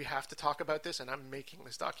 We have to talk about this, and I'm making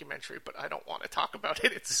this documentary, but I don't want to talk about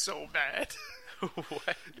it. It's so bad.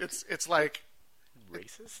 What? It's like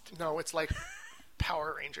Racist? no, it's like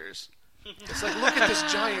Power Rangers. It's like look at this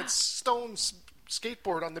giant stone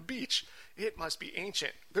skateboard on the beach. It must be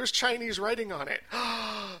ancient. There's Chinese writing on it.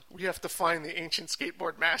 We have to find the ancient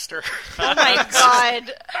skateboard master. Oh my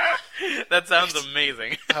god. That sounds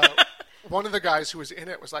amazing. One of the guys who was in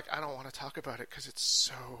it was like, I don't want to talk about it because it's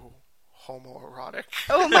so homoerotic.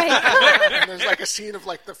 Oh my god. And there's like a scene of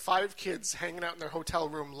like the 5 kids hanging out in their hotel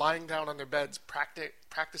room, lying down on their beds,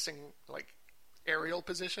 practicing like aerial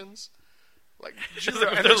positions. Like, and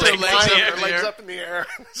their they're just legs lying, up in their the legs air. up in the air.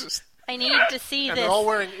 It's just, I need to see and this. they're all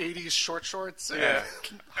wearing 80s short shorts and Yeah.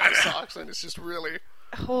 high socks, and it's just really,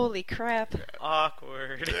 Holy crap.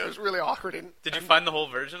 Awkward. it was really awkward. And, Did you find the whole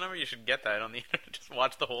version of it? You should get that on the internet. Just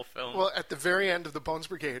watch the whole film. well, at the very end of the Bones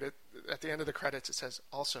Brigade, at the end of the credits, it says,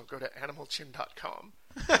 also go to animalchin.com.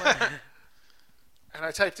 And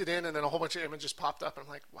I typed it in, and then a whole bunch of images popped up, and I'm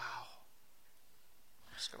like, wow.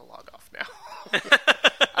 I'm just going to log off now.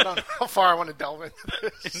 I don't know how far I want to delve into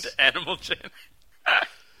this. Into Animal Chin.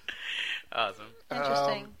 Awesome.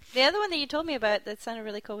 Interesting. The other one that you told me about that sounded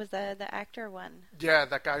really cool was the actor one. Yeah,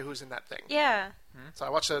 that guy who's in that thing. Yeah. So I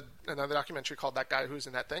watched another documentary called That Guy Who's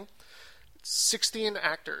in That Thing. 16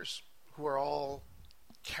 actors who are all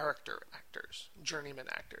character actors, journeyman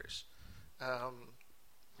actors.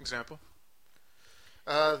 Example?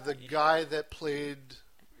 The guy that played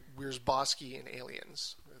Wierzbowski in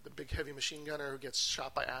Aliens, the big heavy machine gunner who gets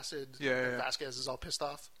shot by acid. Yeah, and yeah. Vasquez is all pissed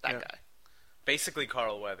off. That Yeah. guy. Basically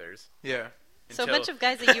Carl Weathers. Yeah. So a Until- bunch of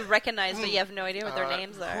guys that you recognize, but you have no idea what their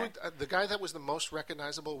names are. The guy that was the most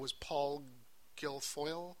recognizable was Paul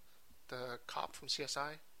Guilfoyle, the cop from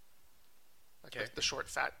CSI. Like Okay. the short,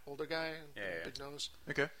 fat, older guy, Yeah. big nose.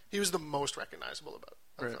 Okay. He was the most recognizable of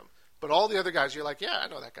Right. them. But all the other guys, you're like, yeah, I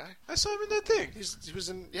know that guy. I saw him in that thing. He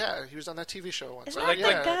was on that TV show once. Isn't Like,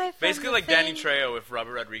 that the guy from Basically the like Danny thing? Trejo if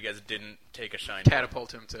Robert Rodriguez didn't take a shine.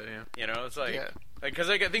 Catapult him to, yeah. You know, it's like, Yeah. because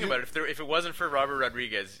I think about it. If it wasn't for Robert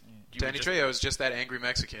Rodriguez, you Danny would just, Trejo is just that angry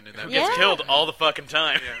Mexican in that who Yeah. gets killed all the fucking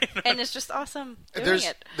time. Yeah. And it's just awesome doing there's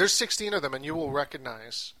it. there's 16 of them, and you will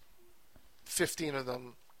recognize 15 of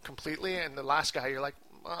them completely. And the last guy, you're like,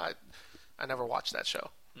 I never watched that show.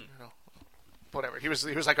 You know, whatever. He was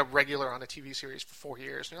like a regular on a TV series for 4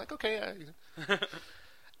 years, and you're like, okay. Yeah.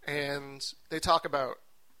 And they talk about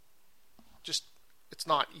just it's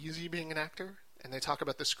not easy being an actor, and they talk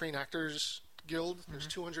about the Screen Actors Guild. There's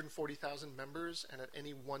 240,000 members, and at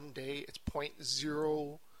any one day, it's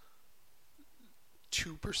 0.02%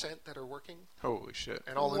 that are working. Holy shit.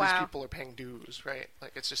 And all of Wow. these people are paying dues, right?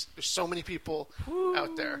 Like, it's just, there's so many people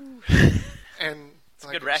out there. And It's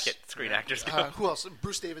a good racket, Screen Actors Guild. who else?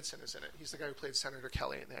 Bruce Davidson is in it. He's the guy who played Senator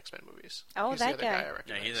Kelly in the X-Men movies. Oh, he's that the other guy. I Yeah,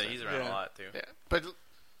 recognize. he's around Yeah. a lot too. Yeah,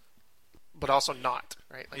 but also not,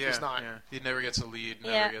 right? Like, Yeah, he's not. yeah. He never gets a lead,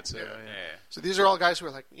 never Yeah. gets a... Yeah. Yeah. So these are all guys who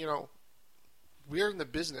are like, you know, we're in the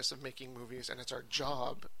business of making movies, and it's our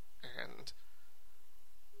job, and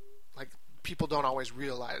like people don't always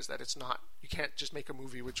realize that it's not. You can't just make a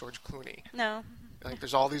movie with George Clooney. No. Like,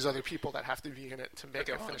 there's all these other people that have to be in it to make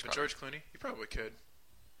Okay, a hold on, finished but product. George Clooney? You probably could.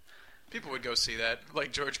 People would go see that.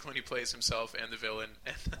 Like, George Clooney plays himself and the villain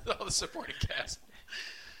and all the supporting cast.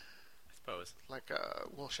 I suppose. Like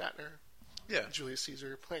Will Shatner, Yeah. Julius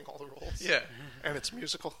Caesar playing all the roles. Yeah. And it's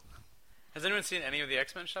musical. Has anyone seen any of the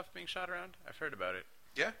X-Men stuff being shot around? I've heard about it.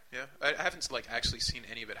 Yeah, yeah. I haven't, like, actually seen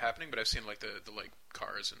any of it happening, but I've seen, like, the like,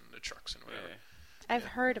 cars and the trucks and whatever. Yeah. I've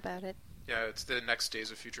heard about it. Yeah, it's the next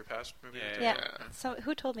Days of Future Past movie. Yeah. Yeah. So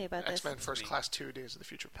who told me about this? X-Men First Me. Class 2, Days of the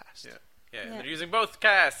Future Past. Yeah. Yeah, Yeah. they're using both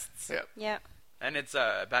casts. Yeah. Yeah. And it's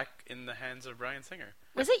back in the hands of Bryan Singer.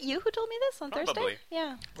 Was it you who told me this on Probably. Thursday?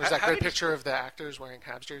 Yeah. Was How- that how great did- picture of the actors wearing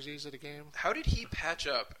Habs jerseys at a game? How did he patch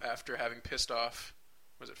up after having pissed off,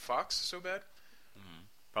 was it Fox so bad?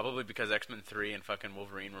 Probably because X-Men 3 and fucking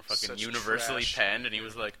Wolverine were fucking Such universally trash. penned, and he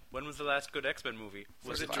was like, when was the last good X-Men movie?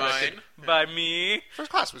 Was First it Class. directed Mine. by me?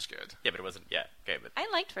 First Class was good. Yeah, but it wasn't. Yeah, okay, but I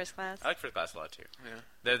liked First Class. I like First Class a lot too.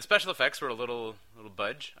 Yeah. The special effects were a little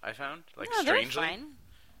budge, I found. Like, No, they're strangely. fine.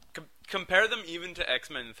 Compare them even to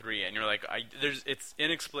X-Men 3, and you're like, it's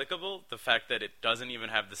inexplicable, the fact that it doesn't even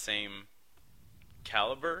have the same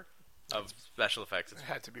caliber of special effects. It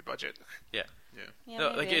had to be budget. Yeah. Yeah, No,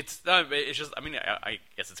 like maybe. it's just. I mean, I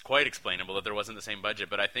guess it's quite explainable that there wasn't the same budget,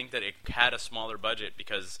 but I think that it had a smaller budget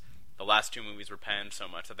because the last two movies were panned so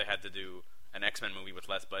much that they had to do an X-Men movie with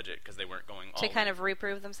less budget because they weren't going all to kind in. of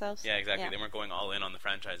reprove themselves. Yeah, exactly. Yeah. They weren't going all in on the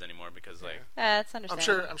franchise anymore because like That's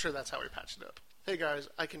understandable. I'm sure that's how we patched it up. Hey guys,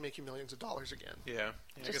 I can make you millions of dollars again. Yeah.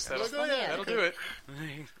 I Just guess that'll, like, oh, yeah, that'll okay. do it.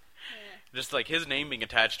 just like his name being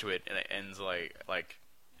attached to it, and it ends like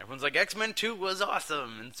everyone's like X-Men 2 was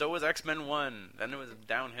awesome, and so was X-Men 1. Then it was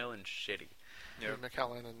downhill and shitty. Yeah. Ian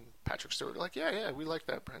McKellen and Patrick Stewart are like, yeah, we like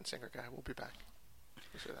that Brent Singer guy. We'll be back.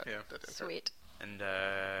 So that Yeah. didn't hurt. Sweet. And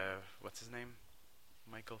what's his name?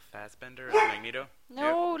 Michael Fassbender as Magneto.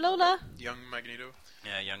 No, Lola. Young Magneto.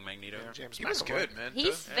 Yeah, young Magneto. Yeah, James He was McAvoy. good, man.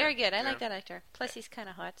 He's Yeah. very good. I Yeah. like that actor. Plus, he's kind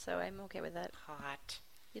of hot, so I'm okay with that. Hot.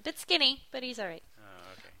 He's a bit skinny, but he's all right.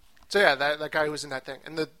 Oh, okay. So yeah, that guy was in that thing,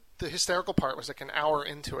 and the hysterical part was like an hour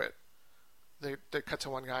into it. They cut to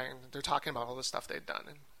one guy and they're talking about all the stuff they'd done,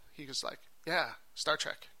 and he was like, "Yeah, Star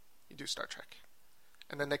Trek. You do Star Trek."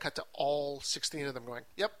 And then they cut to all 16 of them going,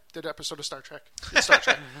 "Yep, did an episode of Star Trek. Did Star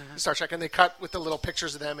Trek. Did Star Trek." And they cut with the little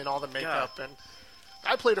pictures of them and all the makeup, and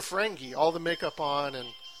I played a Ferengi, all the makeup on,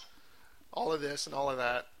 and all of this and all of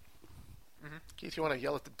that. Mm-hmm. Keith, you want to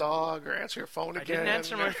yell at the dog or answer your phone I again? didn't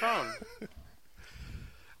answer my phone.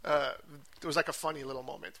 There was like a funny little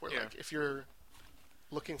moment where, Yeah. like, if you're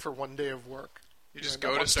looking for one day of work, You just end go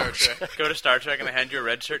up to on Star Trek. Go to Star Trek and they hand you a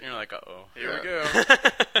red shirt and you're like, uh-oh. Here we Yeah.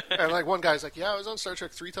 go. And like one guy's like, "Yeah, I was on Star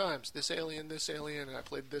Trek 3 times. This alien, and I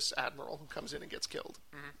played this admiral who comes in and gets killed."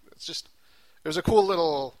 It's just, it was a cool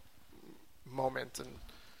little moment, and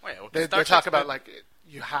Wait, well, they Star talk Trek's about good. like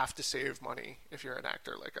you have to save money if you're an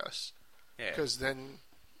actor like us, Yeah. because then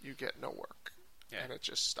you get no work, Yeah. and it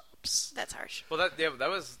just stops. That's harsh. Well, that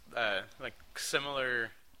was like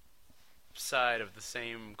similar side of the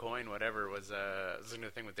same coin. Whatever was listening to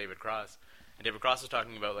the thing with David Cross, and David Cross was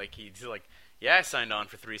talking about like he's like, yeah, I signed on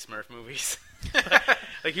for 3 Smurf movies.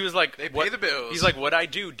 Like he was like, They pay what, the bills. He's like, what I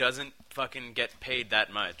do doesn't fucking get paid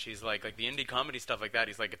that much. He's like the indie comedy stuff like that.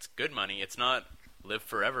 He's like, it's good money. It's not live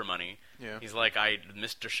forever money. Yeah. He's like,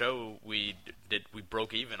 Mr. Show, we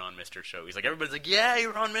broke even on Mr. Show. He's like, everybody's like, yeah,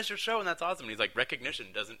 you're on Mr. Show, and that's awesome. And he's like, recognition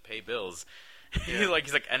doesn't pay bills. He's like,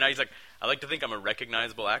 and he's like, I like to think I'm a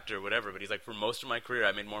recognizable actor or whatever, but he's like, for most of my career,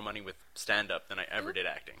 I made more money with stand-up than I ever did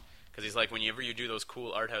acting. Because he's like, whenever you do those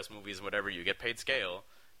cool art house movies and whatever, you get paid scale.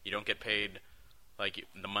 You don't get paid like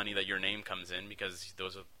the money that your name comes in, because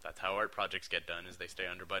that's how art projects get done, is they stay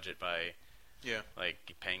under budget by Yeah. like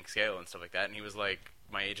paying scale and stuff like that. And he was like,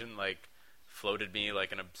 my agent like floated me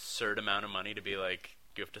like an absurd amount of money to be like,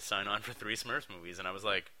 you have to sign on for 3 Smurfs movies. And I was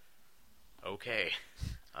like, okay,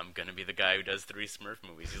 I'm gonna be the guy who does 3 Smurf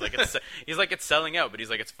movies. He's like, it's selling out, but he's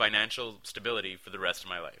like, it's financial stability for the rest of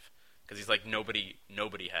my life. Because he's like, nobody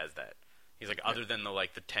has that. He's like, other than the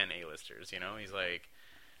 10 A-listers, you know? He's like,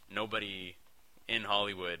 nobody in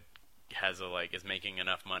Hollywood is making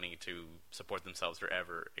enough money to support themselves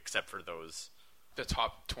forever, except for those. The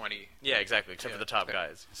top 20. Yeah, exactly. Except Yeah. for the top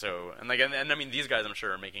guys. So, and I mean, these guys, I'm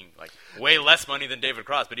sure, are making like way less money than David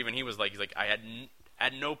Cross. But even he was like, he's like, I had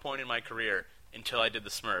at no point in my career until I did the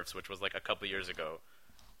Smurfs, which was like a couple years ago,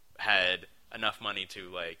 had enough money to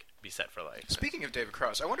like be set for life. Speaking of David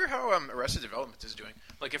Cross, I wonder how Arrested Development is doing.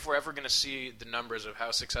 Like, if we're ever going to see the numbers of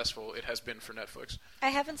how successful it has been for Netflix. I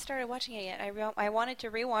haven't started watching it yet. I wanted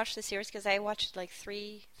to rewatch the series because I watched it like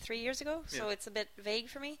three years ago, so Yeah. it's a bit vague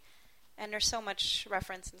for me. And there's so much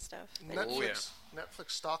reference and stuff. But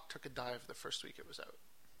Netflix stock took a dive the first week it was out.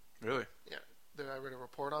 Really? Yeah, I read a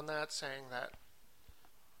report on that saying that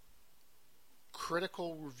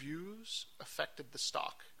critical reviews affected the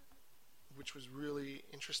stock, which was really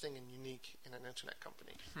interesting and unique in an internet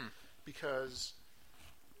company.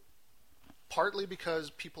 Partly because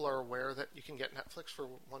people are aware that you can get Netflix for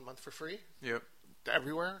 1 month for free Yep.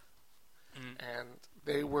 everywhere, and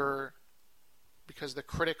because the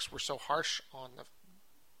critics were so harsh on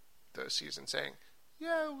the season, saying,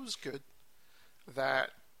 yeah, it was good,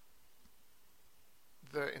 that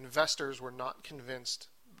the investors were not convinced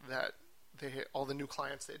that all the new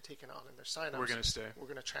clients they had taken on in their signups We're going to stay. were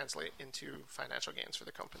going to translate into financial gains for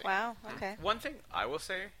the company. wow, okay. One thing I will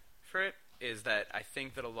say for it is that I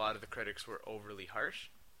think that a lot of the critics were overly harsh,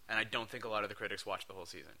 and I don't think a lot of the critics watched the whole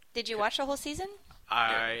season. Did you watch the whole season?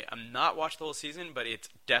 I am not watched the whole season, but it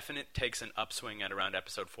definite takes an upswing at around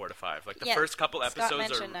episode 4 to 5. Like the Yeah, first couple Scott episodes are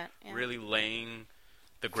mentioned that, yeah. really laying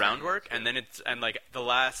the groundwork, and then like the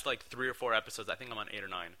last like 3 or 4 episodes. I think I'm on 8 or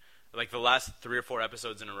 9. Like the last 3 or 4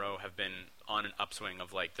 episodes in a row have been on an upswing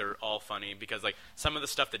of like they're all funny, because like some of the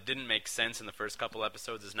stuff that didn't make sense in the first couple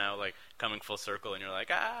episodes is now like coming full circle, and you're like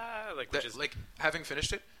which is Like, having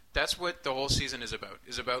finished it, that's what the whole season is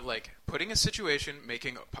about like putting a situation,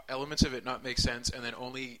 making elements of it not make sense, and then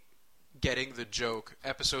only getting the joke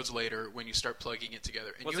episodes later when you start plugging it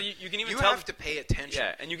together. And Well, so you can even you tell- have to pay attention.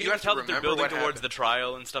 Yeah, and you can have even to tell that they're remember building what towards happened. the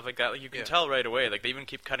trial and stuff like that. Like you can Yeah. tell right away. Like they even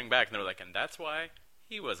keep cutting back, and they're like, and that's why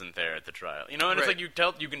he wasn't there at the trial. You know, and it's Right. like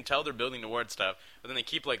you can tell they're building towards stuff, but then they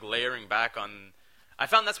keep like layering back on. I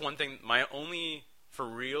found that's one thing. My only for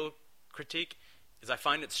real critique is I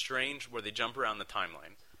find it strange where they jump around the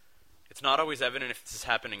timeline. It's not always evident if this is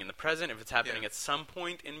happening in the present, if it's happening Yeah. at some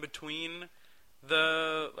point in between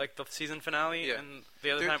the season finale Yeah. and the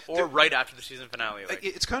other There- time, or there- right after the season finale. Like,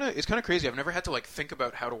 It's kind of crazy. I've never had to think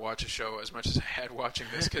about how to watch a show as much as I had watching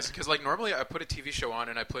this because normally I put a TV show on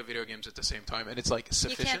and I play video games at the same time and it's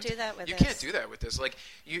sufficient. do that with You this. can't do that with this.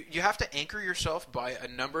 You have to anchor yourself by a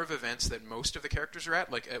number of events that most of the characters are at,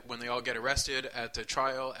 when they all get arrested, at the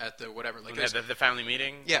trial, at the whatever. the family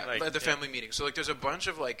meeting. Yeah, the family meeting. So there's a bunch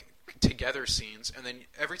of together scenes, and then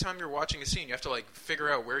every time you're watching a scene, you have to figure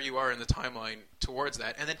out where you are in the timeline towards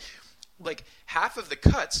that, and then half of the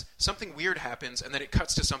cuts, something weird happens, and then it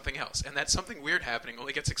cuts to something else, and that something weird happening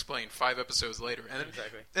only gets explained 5 episodes later, and then,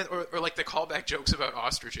 Exactly. or the callback jokes about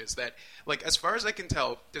ostriches. That as far as I can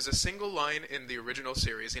tell, there's a single line in the original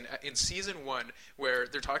series in season 1 where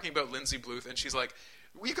they're talking about Lindsay Bluth, and she's like,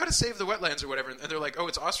 "We got to save the wetlands or whatever," and they're like, "Oh,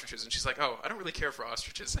 it's ostriches," and she's like, "Oh, I don't really care for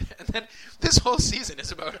ostriches." And then this whole season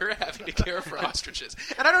is about her having to care for ostriches,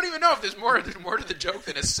 and I don't even know if there's more to the joke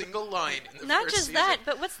than a single line in the Not first just season. that,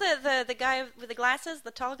 but what's the guy with the glasses,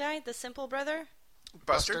 the tall guy, the simple brother?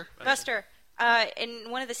 Buster. Buster.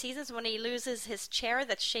 In one of the seasons, when he loses his chair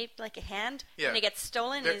that's shaped like a hand, Yeah. and it gets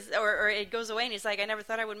stolen, There- or it goes away, and he's like, "I never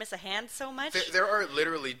thought I would miss a hand so much." There are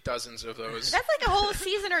literally dozens of those. That's like a whole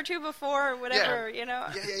season or two before, whatever, Yeah. you know.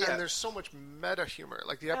 Yeah. And there's so much meta humor.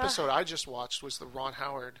 Like the episode I just watched was the Ron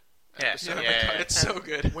Howard Yeah. episode. Yeah. It's so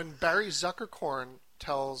good. When Barry Zuckerkorn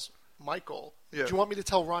tells Michael, Yeah. "Do you want me to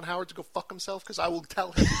tell Ron Howard to go fuck himself? Because I will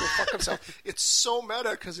tell him to go fuck himself." It's so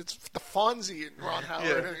meta because it's the Fonzie and Ron Howard,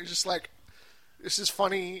 Yeah. and you're just like, this is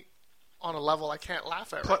funny on a level I can't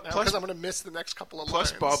laugh at Pl- right now plus- because I'm going to miss the next couple of Plus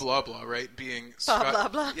lines. Bob Loblaw, right? Being Bob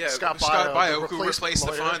Scott, Loblaw. Yeah, Scott Scott Baio, Baio, the who replaced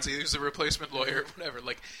the replacement Fonzie, who's the replacement lawyer, whatever.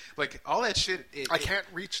 Like all that shit. I can't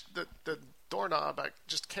reach the doorknob. I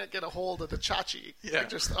just can't get a hold of the chachi. Yeah. I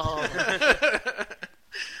just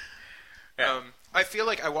I feel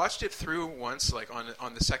like I watched it through once,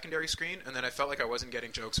 on the secondary screen, and then I felt like I wasn't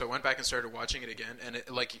getting jokes, so I went back and started watching it again, and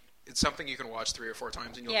it's something you can watch 3 or 4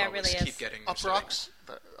 times, and you'll Yeah, it probably really just is. keep getting used to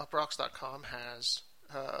it. Uprocks.com has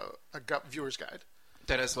a viewer's guide.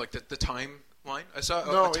 That has the timeline. I saw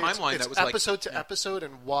No, a timeline it's that was episode to episode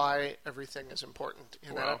and why everything is important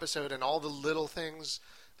in that Wow. episode and all the little things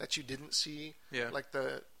that you didn't see. Yeah. Like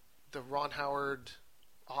the Ron Howard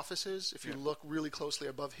offices. If you look really closely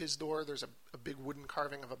above his door, there's a big wooden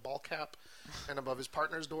carving of a ball cap, and above his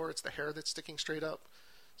partner's door, it's the hair that's sticking straight up.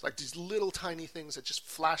 It's like these little tiny things that just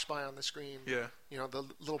flash by on the screen. Yeah. You know, the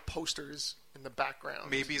little posters in the background.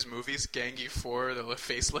 Maybe's movies, Gangi 4, the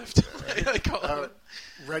facelift. I call it.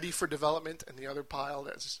 Ready for development, and the other pile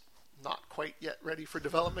that's not quite yet ready for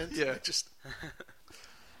development. Yeah. Just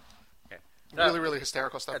Yeah. really, really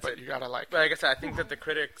hysterical stuff, That's but it. you gotta But like I said, I think that the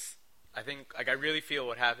critics, I really feel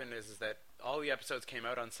what happened is that all the episodes came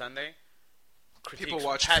out on Sunday. People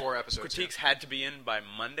watched 4 episodes. Critiques had to be in by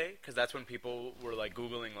Monday because that's when people were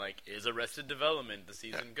Googling is Arrested Development the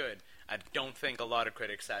season good. I don't think a lot of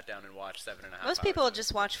critics sat down and watched 7.5. Most people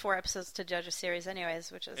just watch 4 episodes to judge a series,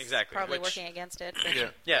 anyways, which is Exactly, probably which- working against it. Yeah.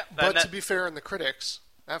 Yeah, But to be fair in the critics,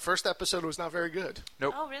 that first episode was not very good.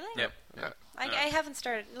 Nope. Oh, really? yeah. I haven't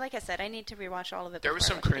started. Like I said, I need to rewatch all of it. There was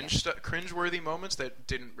before some I watch it again. cringe-worthy moments that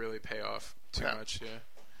didn't really pay off too Yeah. much.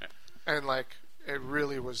 Yeah. And it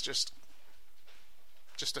really was just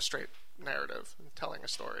a straight narrative telling a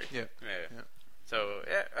story. Yeah. Yeah. So,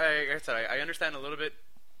 like I said, I understand a little bit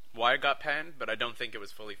why it got panned, but I don't think it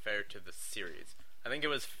was fully fair to the series. I think it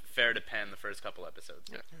was fair to pan the first couple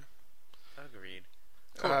episodes. Yeah. Agreed.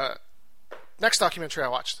 Next documentary I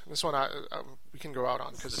watched. This one we can go out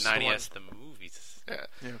on because The 90s, the movies. Yeah.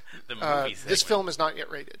 The movies. This film is not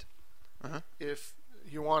yet rated. Uh-huh. If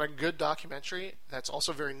you want a good documentary, that's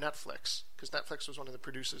also very Netflix, because Netflix was one of the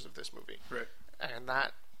producers of this movie. Right. And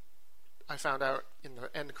that I found out in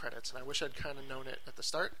the end credits, and I wish I'd kind of known it at the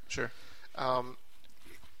start. Sure.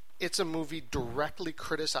 It's a movie directly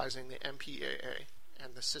criticizing the MPAA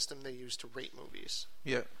and the system they use to rate movies.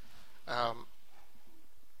 Yeah.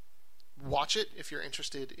 Watch it if you're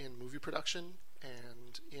interested in movie production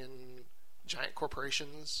and in giant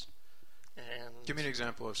corporations. And Give me an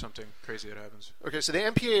example of something crazy that happens. okay, so the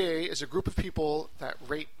MPAA is a group of people that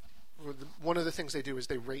rate. One of the things they do is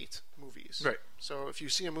they rate movies. Right. So if you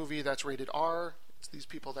see a movie that's rated R, it's these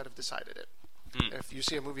people that have decided it. If you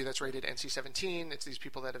see a movie that's rated NC-17, it's these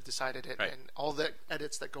people that have decided it. Right. And all the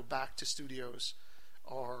edits that go back to studios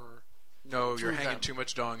are No, you're Through hanging them. too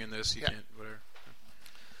much dong in this. You Yeah. can't. Whatever.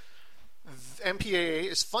 the MPAA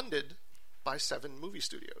is funded by 7 movie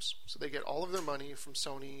studios. So they get all of their money from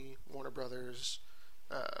Sony, Warner Brothers,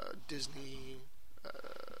 Disney,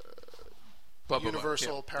 Blah, blah, Universal,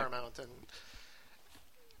 blah. Yeah. Paramount, and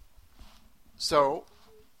so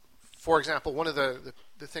for example, one of the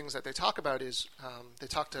things that they talk about is they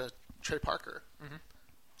talk to Trey Parker,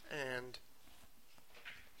 and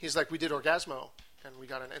he's like, we did Orgasmo, and we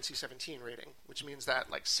got an NC-17 rating, which means that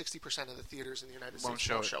like 60% of the theaters in the United States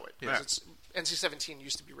won't show it. Yeah. Because NC-17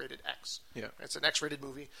 used to be rated X. Yeah. It's an X-rated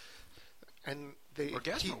movie. And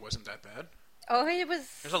Orgasmo wasn't that bad. Oh, it was.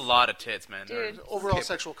 There's a lot of tits, man. Dude. overall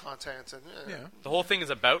sexual content and Yeah. The whole thing is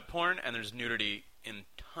about porn, and there's nudity in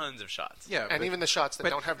tons of shots. Yeah. and but, even the shots that but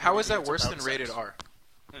don't have how is nudity, that it's worse about than rated sex. R?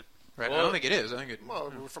 Right. Well- I don't think it is. I think it.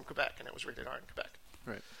 Well, we're from Quebec, and it was rated R in Quebec.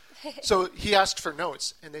 Right. So he asked for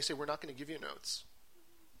notes, and they say, we're not going to give you notes.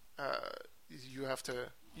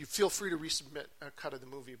 You feel free to resubmit a cut of the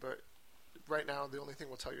movie, but right now the only thing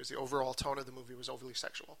we'll tell you is the overall tone of the movie was overly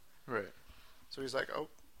sexual. Right. So he's like, oh,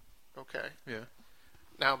 okay. Yeah.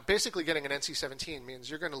 Now, basically getting an NC-17 means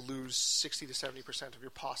you're going to lose 60 to 70% of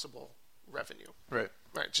your possible revenue. Right.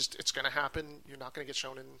 Right, it's going to happen. You're not going to get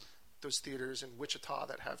shown in those theaters in Wichita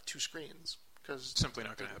that have 2 screens because Simply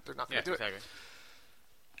not gonna happen. They're not Yeah, going to do exactly. it.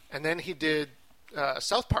 And then he did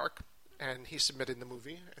South Park, and he submitted the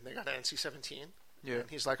movie, and they got an NC-17. Yeah. And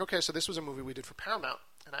he's like, okay, so this was a movie we did for Paramount,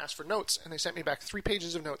 and I asked for notes, and they sent me back 3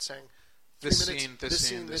 pages of notes saying, This 3 minutes, scene, this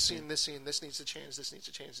scene, this this scene, scene. this scene, this needs to change, this needs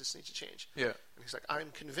to change, this needs to change. Yeah. And he's like, I'm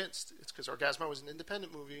convinced it's because Orgasmo was an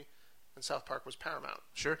independent movie, and South Park was Paramount.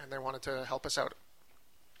 Sure. And they wanted to help us out.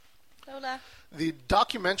 Lola. The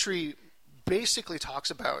documentary basically talks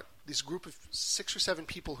about this group of 6 or 7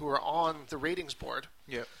 people who are on the ratings board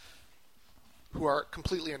Yeah. who are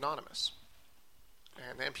completely anonymous.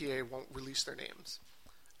 And the MPA won't release their names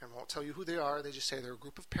and won't tell you who they are. They just say they're a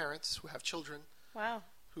group of parents who have children Wow.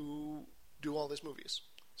 who do all these movies.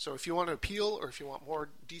 So if you want to appeal or if you want more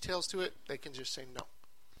details to it, they can just say no.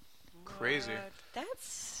 Crazy.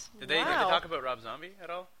 That's. Did they wow. talk about Rob Zombie at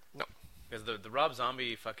all? No. Because the Rob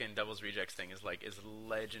Zombie fucking Devil's Rejects thing is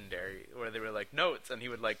legendary. Where they were like notes, and he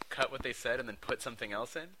would like cut what they said and then put something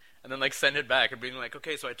else in, and then like send it back and being like,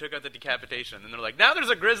 okay, so I took out the decapitation, and they're like, now there's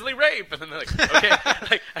a grisly rape, and then they're like, okay,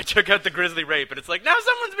 like I took out the grisly rape, and it's like now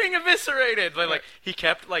someone's being eviscerated. Like he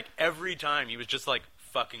kept like every time he was just like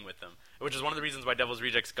fucking with them, which is one of the reasons why Devil's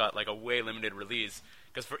Rejects got like a way limited release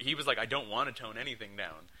because he was like, I don't want to tone anything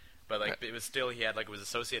down, but like it was still he had like it was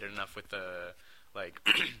associated enough with the like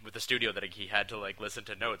with the studio that he had to like listen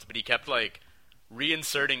to notes, but he kept like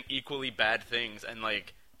reinserting equally bad things and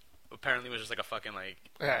like apparently it was just like a fucking like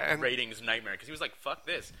ratings nightmare because he was like, fuck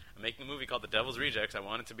this, I'm making a movie called The Devil's Rejects, I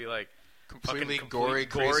want it to be like Completely fucking gory,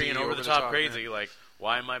 crazy, and over the top crazy, like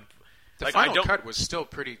why am I The like final I don't cut was still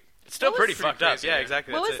pretty. it's still What pretty was- fucked up. crazy, Yeah, yeah.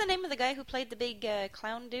 exactly. What that's was it. the name of the guy who played the big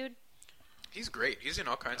clown dude? He's great. He's in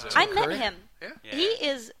all kinds of. I Tim met Curry? him. Yeah. Yeah. He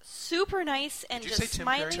is super nice and Did you just say Tim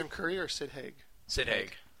smiling. Tim Curry or Sid Haig? Sid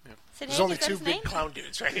Haig. Sid There's Haig, only is that 2 his big name? clown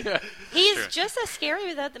dudes, right? He's Sure. just as scary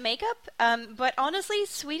without the makeup. But honestly,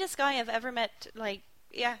 sweetest guy I've ever met. Like,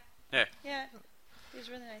 yeah, Yeah. he's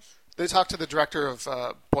really nice. They talked to the director of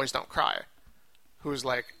Boys Don't Cry, who's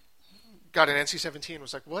like, got an NC-17,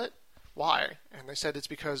 was like, what? Why? And they said it's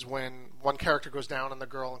because when one character goes down on the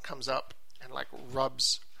girl and comes up and like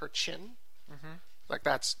rubs her chin, like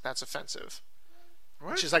that's offensive.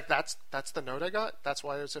 What? She's like, that's the note I got? That's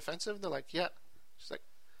why it's offensive? They're like, yeah. She's like,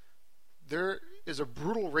 there is a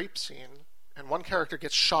brutal rape scene and one character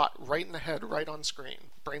gets shot right in the head, right on screen.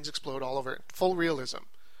 Brains explode all over it. Full realism.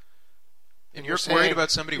 And you're worried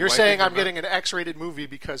about somebody. You're wiping saying their I'm mouth? getting an X-rated movie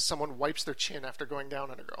because someone wipes their chin after going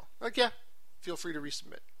down on a girl. Like, yeah, feel free to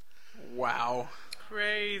resubmit. Wow.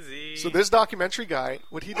 Crazy. So this documentary guy,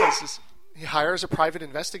 what he does is he hires a private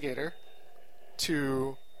investigator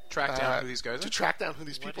to Track down who these guys are. to track down who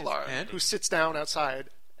these people is are, and? who sits down outside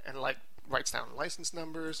and like writes down license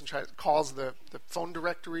numbers and calls the phone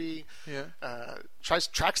directory, Yeah.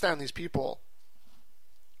 tracks down these people,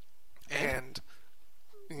 and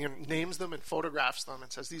names them and photographs them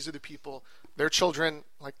and says these are the people, their children,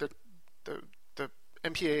 like the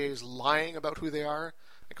MPAA is lying about who they are.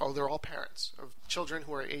 Like, oh, they're all parents of children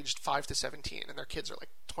who are aged 5 to 17, and their kids are like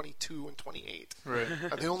 22 and 28. Right.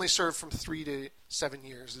 They only serve from 3 to 7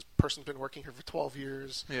 years. This person's been working here for 12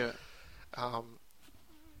 years. Yeah.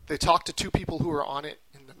 They talked to 2 people who were on it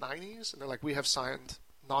in the 90s, and they're like, we have signed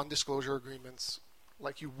non-disclosure agreements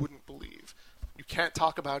like you wouldn't believe. You can't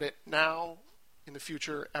talk about it now, in the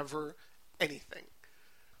future, ever, anything.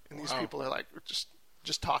 And these Wow. people are like, we're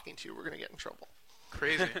just talking to you, we're going to get in trouble.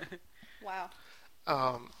 Crazy. Wow.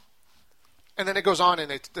 And then it goes on, and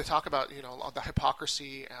they talk about the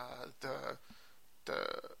hypocrisy, the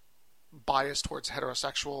bias towards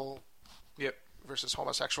heterosexual Yep. versus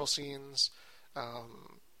homosexual scenes,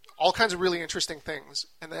 all kinds of really interesting things.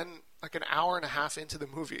 And then, like an hour and a half into the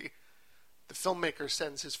movie, the filmmaker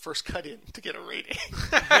sends his first cut in to get a rating.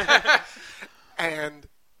 And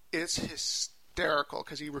it's hysterical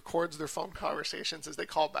because he records their phone conversations as they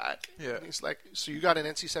call back. Yeah. And he's like, so you got an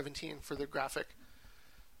NC-17 for the graphic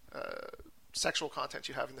sexual content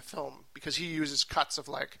you have in the film, because he uses cuts of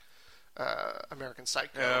like American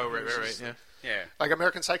Psycho. Oh, right, yeah. Yeah. Like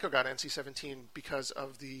American Psycho got NC-17 because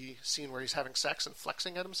of the scene where he's having sex and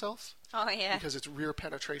flexing at himself, Oh yeah. because it's rear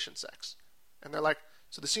penetration sex. And they're like,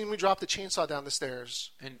 so the scene we dropped the chainsaw down the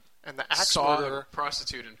stairs and the axe saw murder, a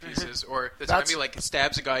prostitute in pieces, or the time he like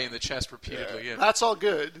stabs a guy in the chest repeatedly. Yeah. that's all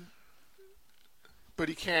good, but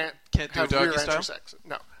he can't do have doggy rear style? entry sex.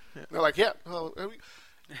 No. They're like, yeah, well,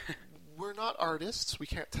 we're not artists. We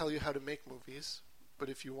can't tell you how to make movies, but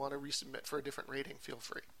if you want to resubmit for a different rating, feel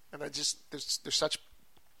free. And there's such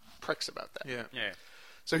pricks about that. Yeah. Yeah.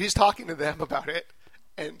 So he's talking to them about it,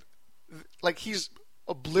 and like he's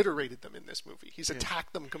obliterated them in this movie. He's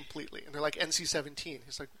attacked them completely, and they're like NC-17.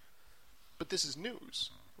 He's like, but this is news.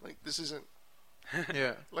 Like this isn't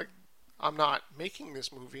Yeah. like I'm not making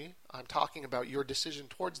this movie. I'm talking about your decision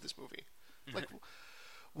towards this movie. Like,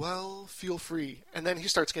 well, feel free. And then he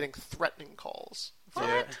starts getting threatening calls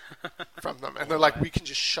from them, and they're like, we can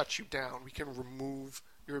just shut you down. We can remove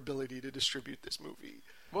your ability to distribute this movie.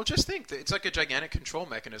 Well, just think that it's like a gigantic control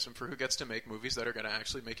mechanism for who gets to make movies that are going to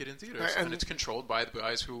actually make it in theaters, and it's controlled by the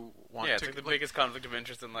guys who want Yeah, to. it's like the biggest conflict of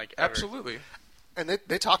interest in like ever. Absolutely. And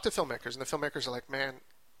they talk to filmmakers, and the filmmakers are like, man,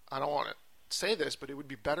 I don't want to say this, but it would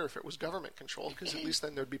be better if it was government controlled, because at least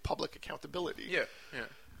then there'd be public accountability. Yeah. Yeah.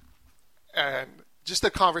 And just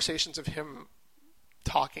the conversations of him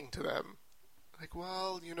talking to them, like,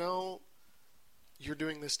 well, you know, you're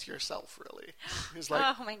doing this to yourself, really. He's like,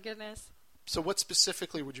 Oh my goodness. so what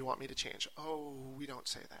specifically would you want me to change? Oh, we don't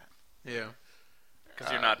say that. Yeah.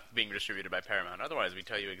 Because you're not being distributed by Paramount. Otherwise, we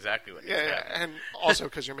tell you exactly what needs to Yeah, happen. and also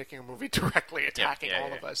because you're making a movie directly attacking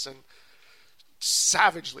all of us and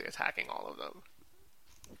savagely attacking all of them.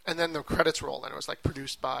 And then the credits roll, and it was like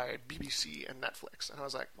produced by BBC and Netflix, and I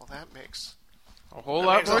was like, well, that makes A whole that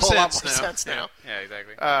lot makes more a whole lot sense more now. sense now. Yeah,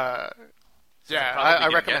 exactly. Yeah, Probably I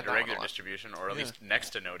gonna recommend get that one a regular lot. distribution, or at least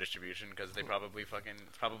next to no distribution, because they probably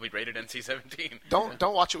probably rated NC-17.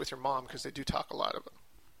 Don't watch it with your mom, because they do talk a lot of it.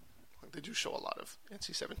 They do show a lot of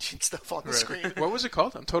NC-17 stuff on the screen. What was it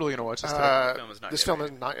called? I'm totally going to watch this today. film is not This yet film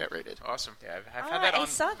rated. is not yet rated. Awesome. Yeah, I've had that I on.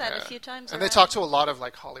 saw that a few times. And they around. talk to a lot of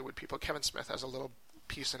like Hollywood people. Kevin Smith has a little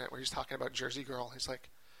piece in it where he's talking about Jersey Girl. He's like,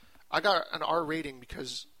 I got an R rating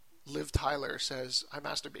because Liv Tyler says I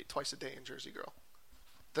masturbate twice a day in Jersey Girl.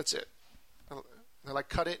 That's it. And they're like,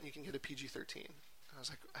 cut it and you can get a PG-13. And I was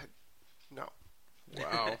like, no.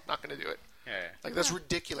 Wow. Not going to do it. Yeah. Like, that's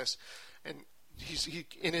ridiculous. And he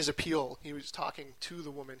in his appeal, he was talking to the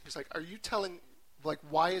woman. He's like, are you telling, like,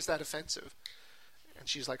 why is that offensive? And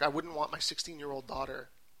she's like, I wouldn't want my 16-year-old daughter.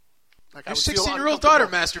 Like, Your I would feel 16-year-old daughter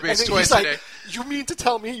uncomfortable. masturbates And then twice he's a like, day. you mean to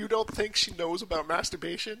tell me you don't think she knows about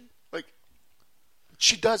masturbation? Like,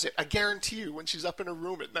 she does it. I guarantee you when she's up in her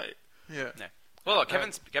room at night. Yeah. Yeah. Well, look,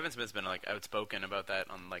 Kevin Smith's been like outspoken about that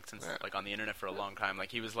on like since Yeah. like on the internet for a long time. Like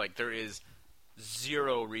he was like, there is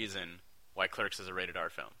zero reason why Clerks is a rated R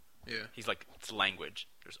film. Yeah. He's like, it's language.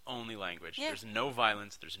 There's only language. Yeah. There's no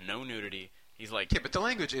violence. There's no nudity. He's like, Yeah, but the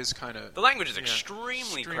language is kind of... the language is Yeah. extremely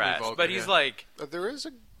Extremely crass. vulgar, But he's yeah. like, There is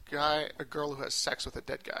a girl who has sex with a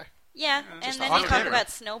dead guy. Yeah, and Just then off they talk camera. about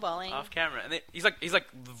snowballing. off camera, and he's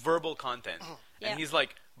like verbal content, Yeah. and he's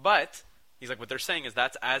like, but he's like, what they're saying is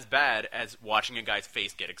that's as bad as watching a guy's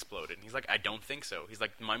face get exploded. And he's like, I don't think so. He's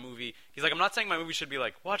like, my movie. He's like, I'm not saying my movie should be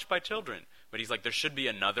like watched by children, but he's like, there should be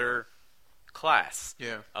another class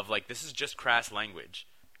of like, this is just crass language,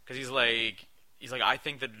 because he's like, I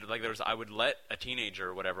think that like I would let a teenager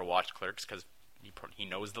or whatever watch Clerks because he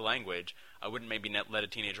knows the language. I wouldn't maybe let a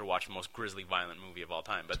teenager watch the most grisly, violent movie of all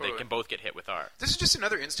time, but Totally. they can both get hit with R. This is just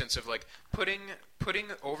another instance of like putting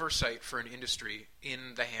oversight for an industry in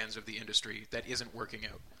the hands of the industry that isn't working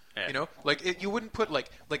out. Yeah. You know, like you wouldn't put like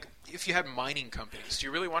if you had mining companies, do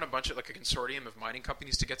you really want a bunch of like a consortium of mining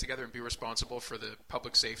companies to get together and be responsible for the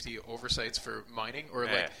public safety oversights for mining, or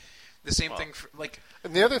Yeah. like the same thing for like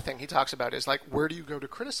And the other thing he talks about is like, where do you go to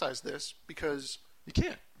criticize this? Because you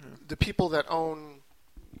can't. the people that own,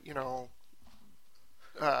 you know,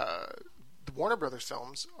 the Warner Brothers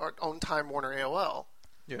films own Time Warner AOL.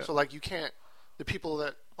 Yeah. So like, you can't. The people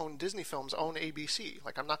that own Disney films own ABC.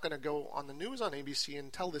 Like, I'm not going to go on the news on ABC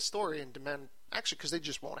and tell this story and demand action because they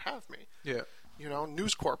just won't have me. Yeah. You know,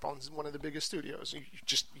 News Corp owns one of the biggest studios. You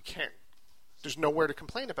can't. There's nowhere to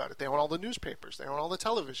complain about it. They own all the newspapers. They own all the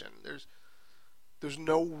television. There's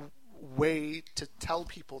no way to tell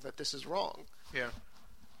people that this is wrong. Yeah.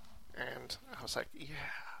 And I was like, yeah.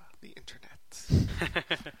 the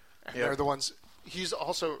internet. And they're the ones. He's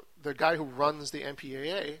also the guy who runs the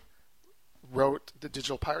MPAA. Wrote the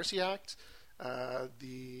Digital Piracy Act,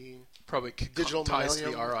 the Probably Digital ties to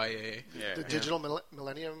the Millennium- RIA. the Digital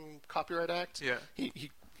Millennium Copyright Act. Yeah. He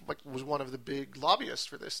like was one of the big lobbyists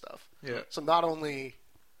for this stuff. Yeah. So not only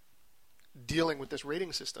dealing with this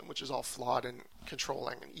rating system, which is all flawed and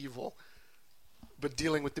controlling and evil, but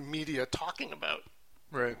dealing with the media talking about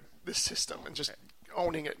Right. this system and just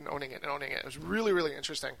owning it and owning it and owning it. It was really, really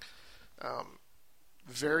interesting.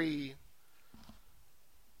 Very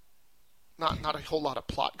not a whole lot of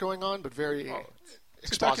plot going on, but very It's a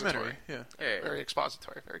expository. documentary. Yeah. Yeah. Very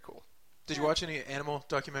expository. Very cool. Did you watch any animal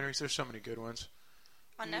documentaries? There's so many good ones.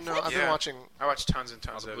 On Netflix? No, I've been Yeah. watching. I watched tons and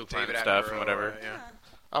tons All the of Blue David Planet stuff Attenborough, and whatever. yeah.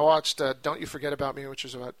 I watched Don't You Forget About Me, which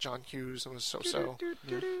was about John Hughes and was so-so.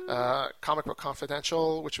 Comic Book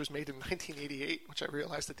Confidential, which was made in 1988, which I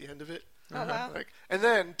realized at the end of it. Oh, wow. Like, and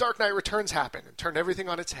then Dark Knight Returns happened and turned everything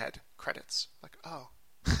on its head. Credits. Like, oh.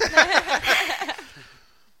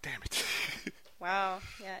 Damn it. Wow.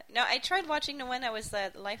 Yeah. No, I tried watching the one that was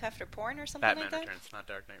Life After Porn or something Batman like that. Returns, not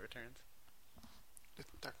Dark Knight Returns.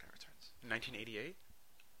 Dark Knight Returns. 1988.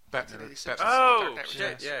 Batman. 1986. Batman. Dark Oh Knight shit!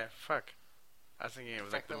 Returns. Yeah, fuck. I was thinking it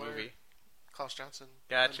was like Frank the Miller. movie. Klaus Johnson.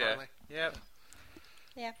 Lynn Gotcha. Varley. Yep.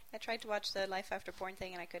 Yeah, I tried to watch the Life After Porn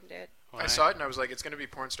thing and I couldn't do it. Why? I saw it and I was like, it's going to be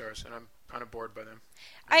porn stars, and I'm kind of bored by them.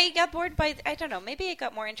 I got bored by, I don't know, maybe I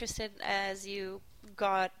got more interested as you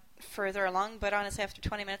got further along, but honestly after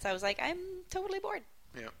 20 minutes I was like, I'm totally bored.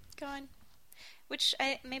 Yeah. Go on. Which,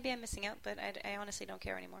 maybe I'm missing out, but I honestly don't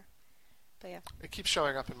care anymore. But yeah, It keeps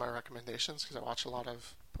showing up in my recommendations because I watch a lot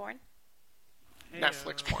of porn.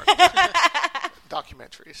 Netflix porn.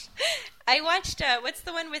 Documentaries. I watched, what's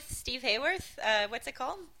the one with Steve Hayworth? What's it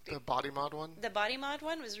called? The body mod one. The Body Mod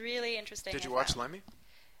one was really interesting. Did you I watch found. Lemmy?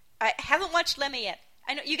 I haven't watched Lemmy yet.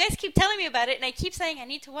 I know you guys keep telling me about it, and I keep saying I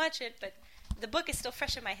need to watch it, but the book is still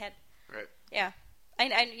fresh in my head. Right. Yeah.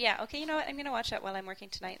 Yeah, okay, you know what? I'm going to watch that while I'm working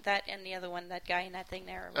tonight. That and the other one, that guy in that thing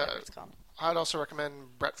there, or whatever it's called. I'd also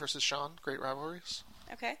recommend Brett versus Sean, Great Rivalries.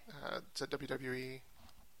 Okay. It's a WWE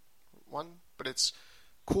one, but it's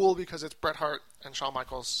cool because it's Bret Hart and Shawn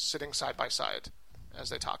Michaels sitting side by side as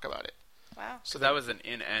they talk about it. Wow. So that was an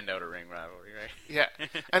in and outer ring rivalry, right? Yeah.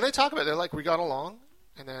 And they talk about it. They're like, we got along,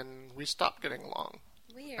 and then we stopped getting along,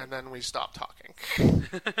 Weird. and then we stopped talking.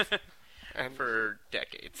 And For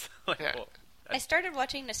decades. Like, Yeah. well, I started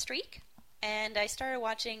watching The Streak, and I started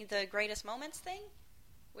watching the Greatest Moments thing,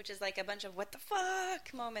 which is like a bunch of what the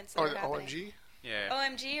fuck moments that or are happening. OMG. yeah.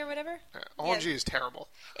 OMG or whatever? OMG is terrible.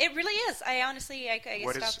 It really is. I honestly, I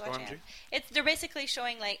What is stopped watching OMG? it. They're basically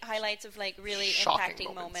showing like highlights of like really Shocking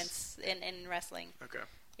impacting moments. moments in wrestling. Okay.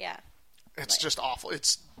 Yeah. It's Like- just awful.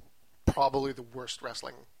 It's probably the worst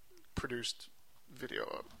wrestling produced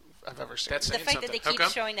video I've ever seen. That's The saying fact that they something. How keep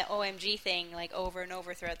come? showing the OMG thing like over and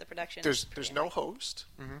over throughout the production. There's is pretty no annoying. host.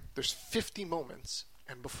 There's 50 moments,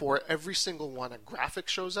 and before every single one, a graphic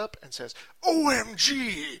shows up and says,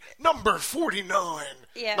 "OMG, number 49,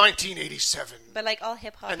 Yeah. 1987," But like all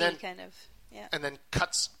hip hop And then- kind of. Yeah. and then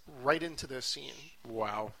cuts right into the scene.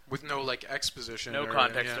 Wow. With no like exposition. No or,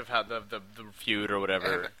 context yeah. of how the feud or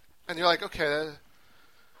whatever. And you're like, okay,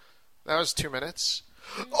 that was 2 minutes.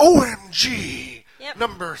 OMG, Yep.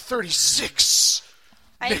 number 36.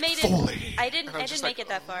 I Nick made Foley. it. I didn't. And I'm I just didn't make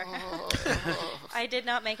like, it that far. I did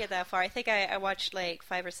not make it that far. I think I watched like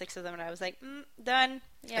 5 or 6 of them, and I was like, done.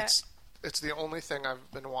 Yeah. It's the only thing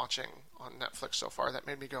I've been watching on Netflix so far that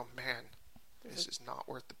made me go, man, this is not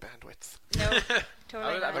worth the bandwidth. No,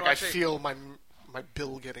 totally I not. Like, watching- I feel my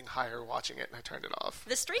bill getting higher watching it, and I turned it off.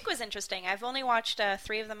 The Streak was interesting. I've only watched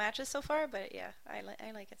 3 of the matches so far, but yeah, I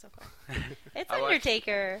like it so far. It's I watched-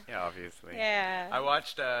 Undertaker. Yeah, obviously. Yeah. I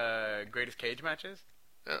watched Greatest Cage matches.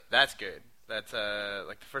 Yeah. That's good. That's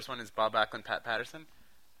like the first one is Bob Backlund, Pat Patterson,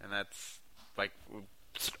 and that's like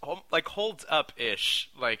holds up ish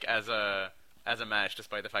like as a match,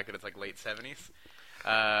 despite the fact that it's like late 70s.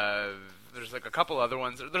 There's like a couple other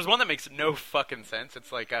ones. There's one that makes no fucking sense.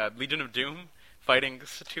 It's like Legion of Doom fighting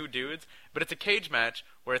 2 dudes, but it's a cage match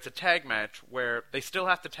where it's a tag match where they still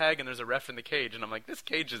have to tag and there's a ref in the cage, and I'm like, this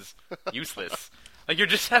cage is useless. Like you're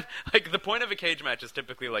just like the point of a cage match is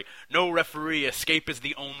typically like no referee, escape is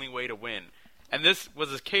the only way to win. And this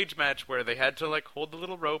was a cage match where they had to like hold the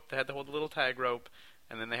little rope, they had to hold the little tag rope,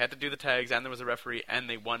 and then they had to do the tags, and there was a referee, and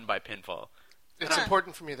they won by pinfall. It's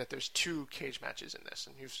important for me that there's 2 cage matches in this,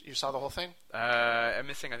 and you saw the whole thing? I'm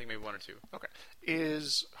missing, I think, maybe 1 or 2. Okay.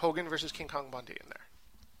 Is Hogan versus King Kong Bundy in there?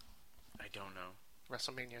 I don't know.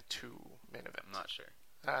 WrestleMania 2 main event. I'm not sure.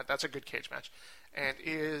 That's a good cage match. And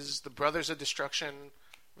is the Brothers of Destruction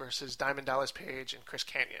versus Diamond Dallas Page and Chris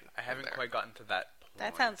Kanyon. I haven't there. quite gotten to that point.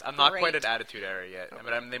 That sounds I'm not quite great. at Attitude Era yet,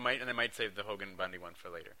 but they might save the Hogan Bundy one for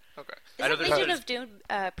later. Okay. I know Isn't there's- Legion of Doom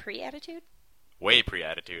pre-Attitude? Way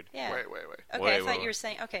pre-Attitude. Yeah. Wait. Okay, Wait, I thought wait. you were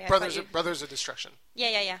saying... Okay, Brothers of Destruction. Yeah.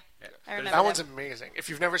 Yeah. I remember That one's amazing. If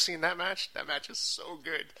you've never seen that match is so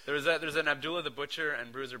good. There's an Abdullah the Butcher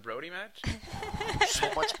and Bruiser Brody match.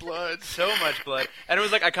 So much blood. So much blood. And it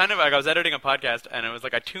was like I was editing a podcast and it was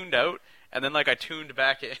like I tuned out and then like I tuned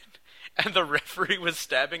back in and the referee was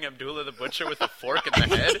stabbing Abdullah the Butcher with a fork in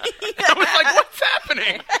the head. And I was like, what's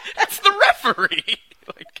happening? It's the referee.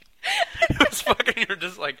 Like it was fucking you're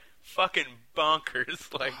just like fucking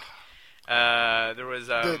bonkers. Like there was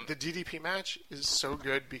The DDP match is so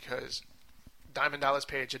good because Diamond Dallas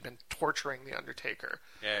Page had been torturing the Undertaker,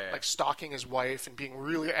 Yeah. like stalking his wife and being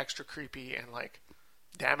really extra creepy and like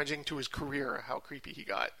damaging to his career how creepy he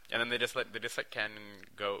got. And then they just let Cannon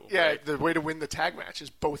go. Yeah, right? the way to win the tag match is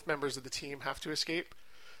both members of the team have to escape.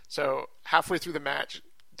 So halfway through the match,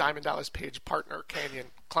 Diamond Dallas Page partner Kanyon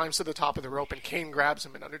climbs to the top of the rope and Kane grabs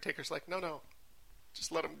him and Undertaker's like, no,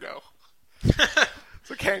 just let him go.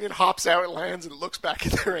 So Kanyon hops out, lands, and looks back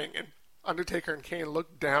at the ring, and Undertaker and Kane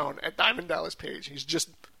look down at Diamond Dallas Page. He's just,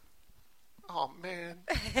 oh man,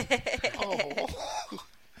 oh.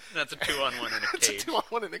 That's a 2-on-1 in a It's a cage.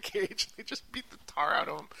 2-on-1 in a cage. They just beat the tar out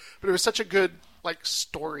of him. But it was such a good like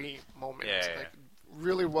story moment. Yeah. Like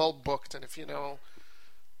really well booked, and if you know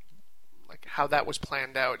like how that was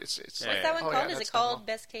planned out, it's Yeah. like, What's that one oh, called? yeah, Is that's it called done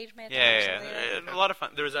Best Cage Match? or Yeah. something like that? A lot of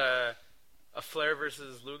fun. There was a Flair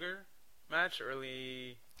versus Luger match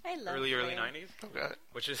early I love early Flair. 90s, well. Okay.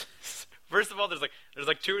 which is first of all there's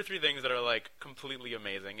like 2 or 3 things that are like completely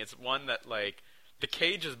amazing. It's one that like the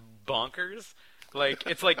cage is bonkers. Like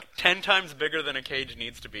it's like 10 times bigger than a cage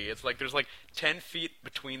needs to be. It's like there's like 10 feet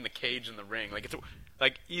between the cage and the ring. Like it's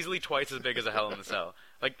like easily twice as big as a Hell in the Cell.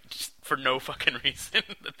 Like just for no fucking reason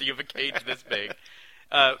that you have a cage this big.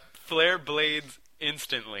 Flair blades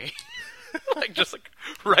instantly. Like just like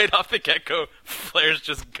right off the get-go, Flair's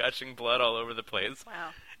just gushing blood all over the place.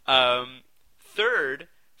 Wow. Third,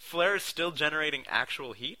 Flair is still generating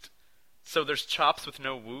actual heat, so there's chops with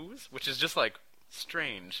no woos, which is just like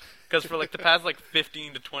strange. Because for like the past like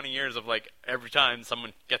 15 to 20 years of like every time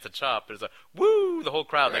someone gets a chop, there's a woo, the whole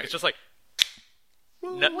crowd. Like it's just like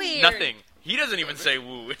Weird. nothing. He doesn't even say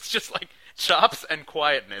woo. It's just like chops and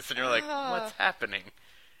quietness, and you're like, what's happening?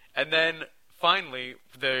 And then finally,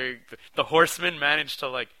 the Horsemen managed to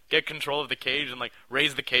like get control of the cage and like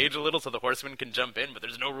raise the cage a little so the Horsemen can jump in, but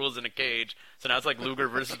there's no rules in a cage. So now it's like Luger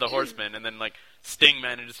versus the Horsemen, and then like Sting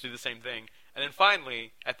manages to do the same thing. And then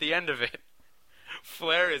finally, at the end of it,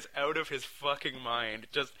 Flair is out of his fucking mind.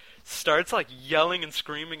 Just starts like yelling and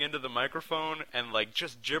screaming into the microphone and like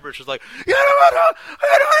just gibberish. Is like,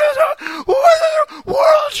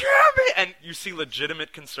 world champion, and you see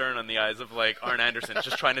legitimate concern on the eyes of like Arn Anderson,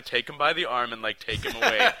 just trying to take him by the arm and like take him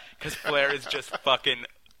away because Flair is just fucking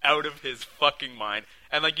out of his fucking mind.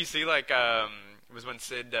 And like you see, like it was when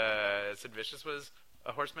Sid Vicious was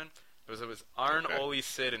a Horseman. It was Arn, Okay. Ole,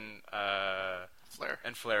 Sid, and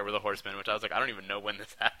Flair. were the Horsemen, which I was like, I don't even know when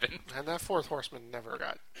this happened. And that fourth horseman never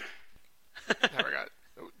got.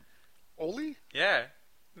 Oli? Yeah,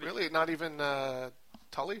 Really? Not even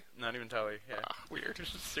Tully? not even Tully. Yeah, Weird.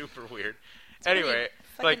 it's just super weird. pretty Anyway,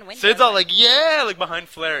 fucking like windy Sid's out all there. like, yeah, like behind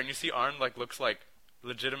Flair, and you see Arn like looks like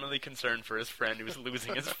legitimately concerned for his friend who's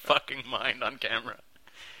losing his fucking mind on camera.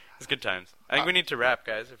 It's good times. I think we need to wrap,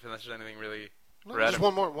 guys. If unless there's anything really. No, rad- just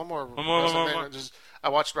one more. more. I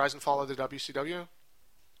watched Rise and Fall of the WCW.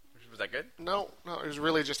 Was that good? No, it was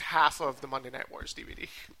really just half of the Monday Night Wars DVD.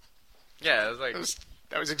 Yeah, it was like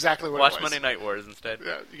That was exactly what watch it was. Monday Night Wars instead.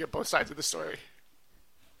 Yeah, you get both sides of the story.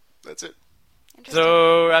 That's it. Interesting.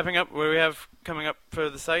 So wrapping up, what do we have coming up for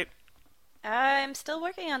the site? I'm still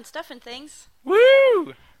working on stuff and things.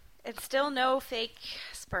 Woo! It's still no fake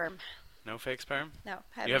sperm. No fake sperm. No.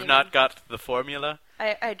 You have not got the formula.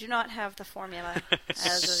 I do not have the formula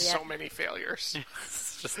as of yet. So many failures.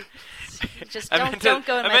 It's just, Just I don't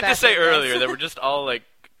go in I my meant to say bathroom, guys. earlier that we're just all like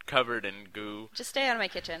covered in goo. Just stay out of my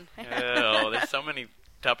kitchen. Oh, there's so many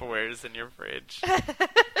Tupperwares in your fridge.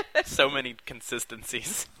 So many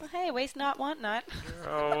consistencies. Well, hey, waste not, want not.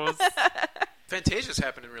 Gross. Fantasia's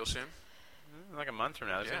happening real soon. Like a month from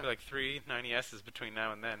now. There's Yeah. gonna be like 3 90S's between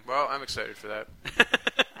now and then. Well, I'm excited for that.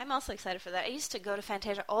 I'm also excited for that. I used to go to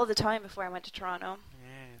Fantasia all the time before I went to Toronto.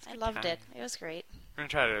 Yeah, it's I good loved it. time. It was great. We're gonna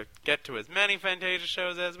try to get to as many Fantasia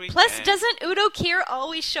shows as we Plus, can. doesn't Udo Kier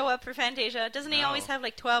always show up for Fantasia? Doesn't he No. always have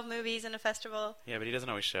like 12 movies in a festival? Yeah, but he doesn't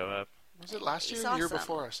always show up. Was it last year He's or the year awesome.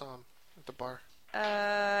 before I saw him at the bar?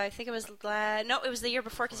 I think it was no, it was the year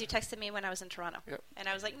before because you texted me when I was in Toronto. Yep. And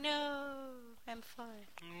I was like, no, I'm fine.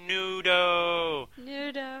 Nudo.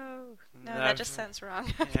 No, that just sounds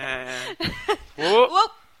wrong. Yeah. Whoop.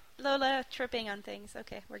 Whoop! Lola tripping on things.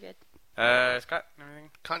 Okay, we're good. Scott, everything?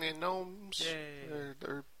 Kanye Gnomes. Yay.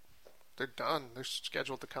 They're done. They're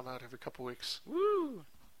scheduled to come out every couple weeks. Woo!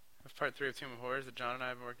 That's part 3 of Tomb of Horrors that John and I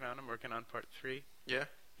have been working on. I'm working on part 3. Yeah.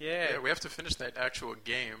 Yeah. Yeah, we have to finish that actual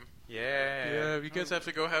game. Yeah. You guys have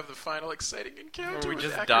to go have the final exciting encounter. Or we with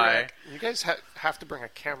just Akarak. die. You guys have to bring a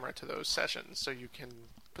camera to those sessions so you can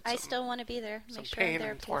put I some, still want to be there. some Make sure I'm pain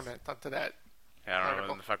there, and please. torment onto that. Yeah, I don't know Article.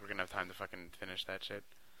 when the fuck we're gonna have time to fucking finish that shit.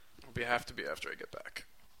 We have to be after I get back.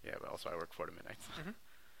 Yeah, but also I work 4 to midnight.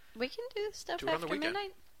 We can do stuff Do it on the after weekend.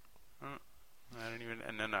 midnight. I don't even.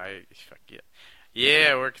 And then fuck yeah.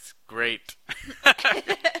 Yeah, it works great.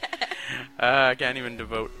 I can't even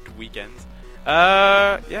devote weekends.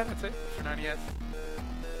 Yeah, that's it for 90s.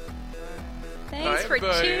 Thanks Bye, for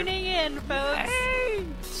buddy. tuning in,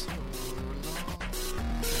 folks.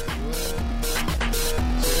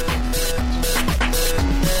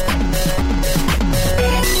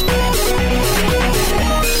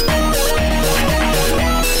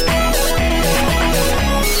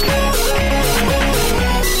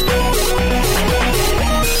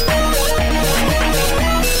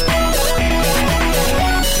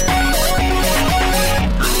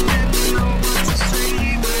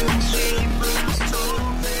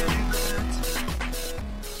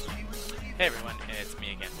 Hey everyone, it's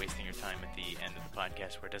me again, wasting your time at the end of the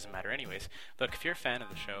podcast where it doesn't matter anyways. Look, if you're a fan of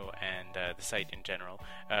the show and the site in general,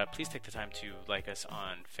 please take the time to like us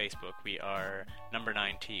on Facebook. We are number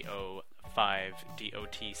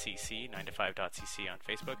 9TO5DOTCC, 9to5.cc on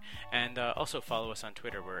Facebook, and also follow us on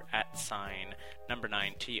Twitter. We're at sign number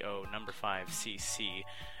 9TO number 5CC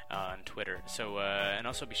on Twitter. So, and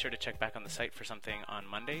also be sure to check back on the site for something on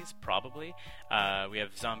Mondays, probably. We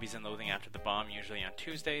have Zombies and Loathing After the Bomb usually on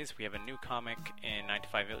Tuesdays. We have a new comic in 9 to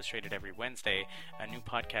 5 Illustrated every Wednesday, a new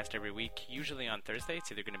podcast every week, usually on Thursday.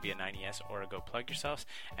 It's either going to be a 90s or a Go Plug Yourselves.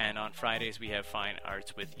 And on Fridays we have Fine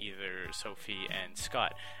Arts with either Sophie and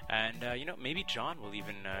Scott. And, maybe John will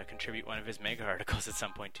even contribute one of his mega articles at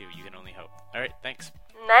some point too. You can only hope. Alright, thanks.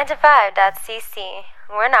 9to5.cc.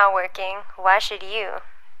 We're not working. Why should you?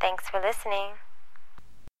 Thanks for listening.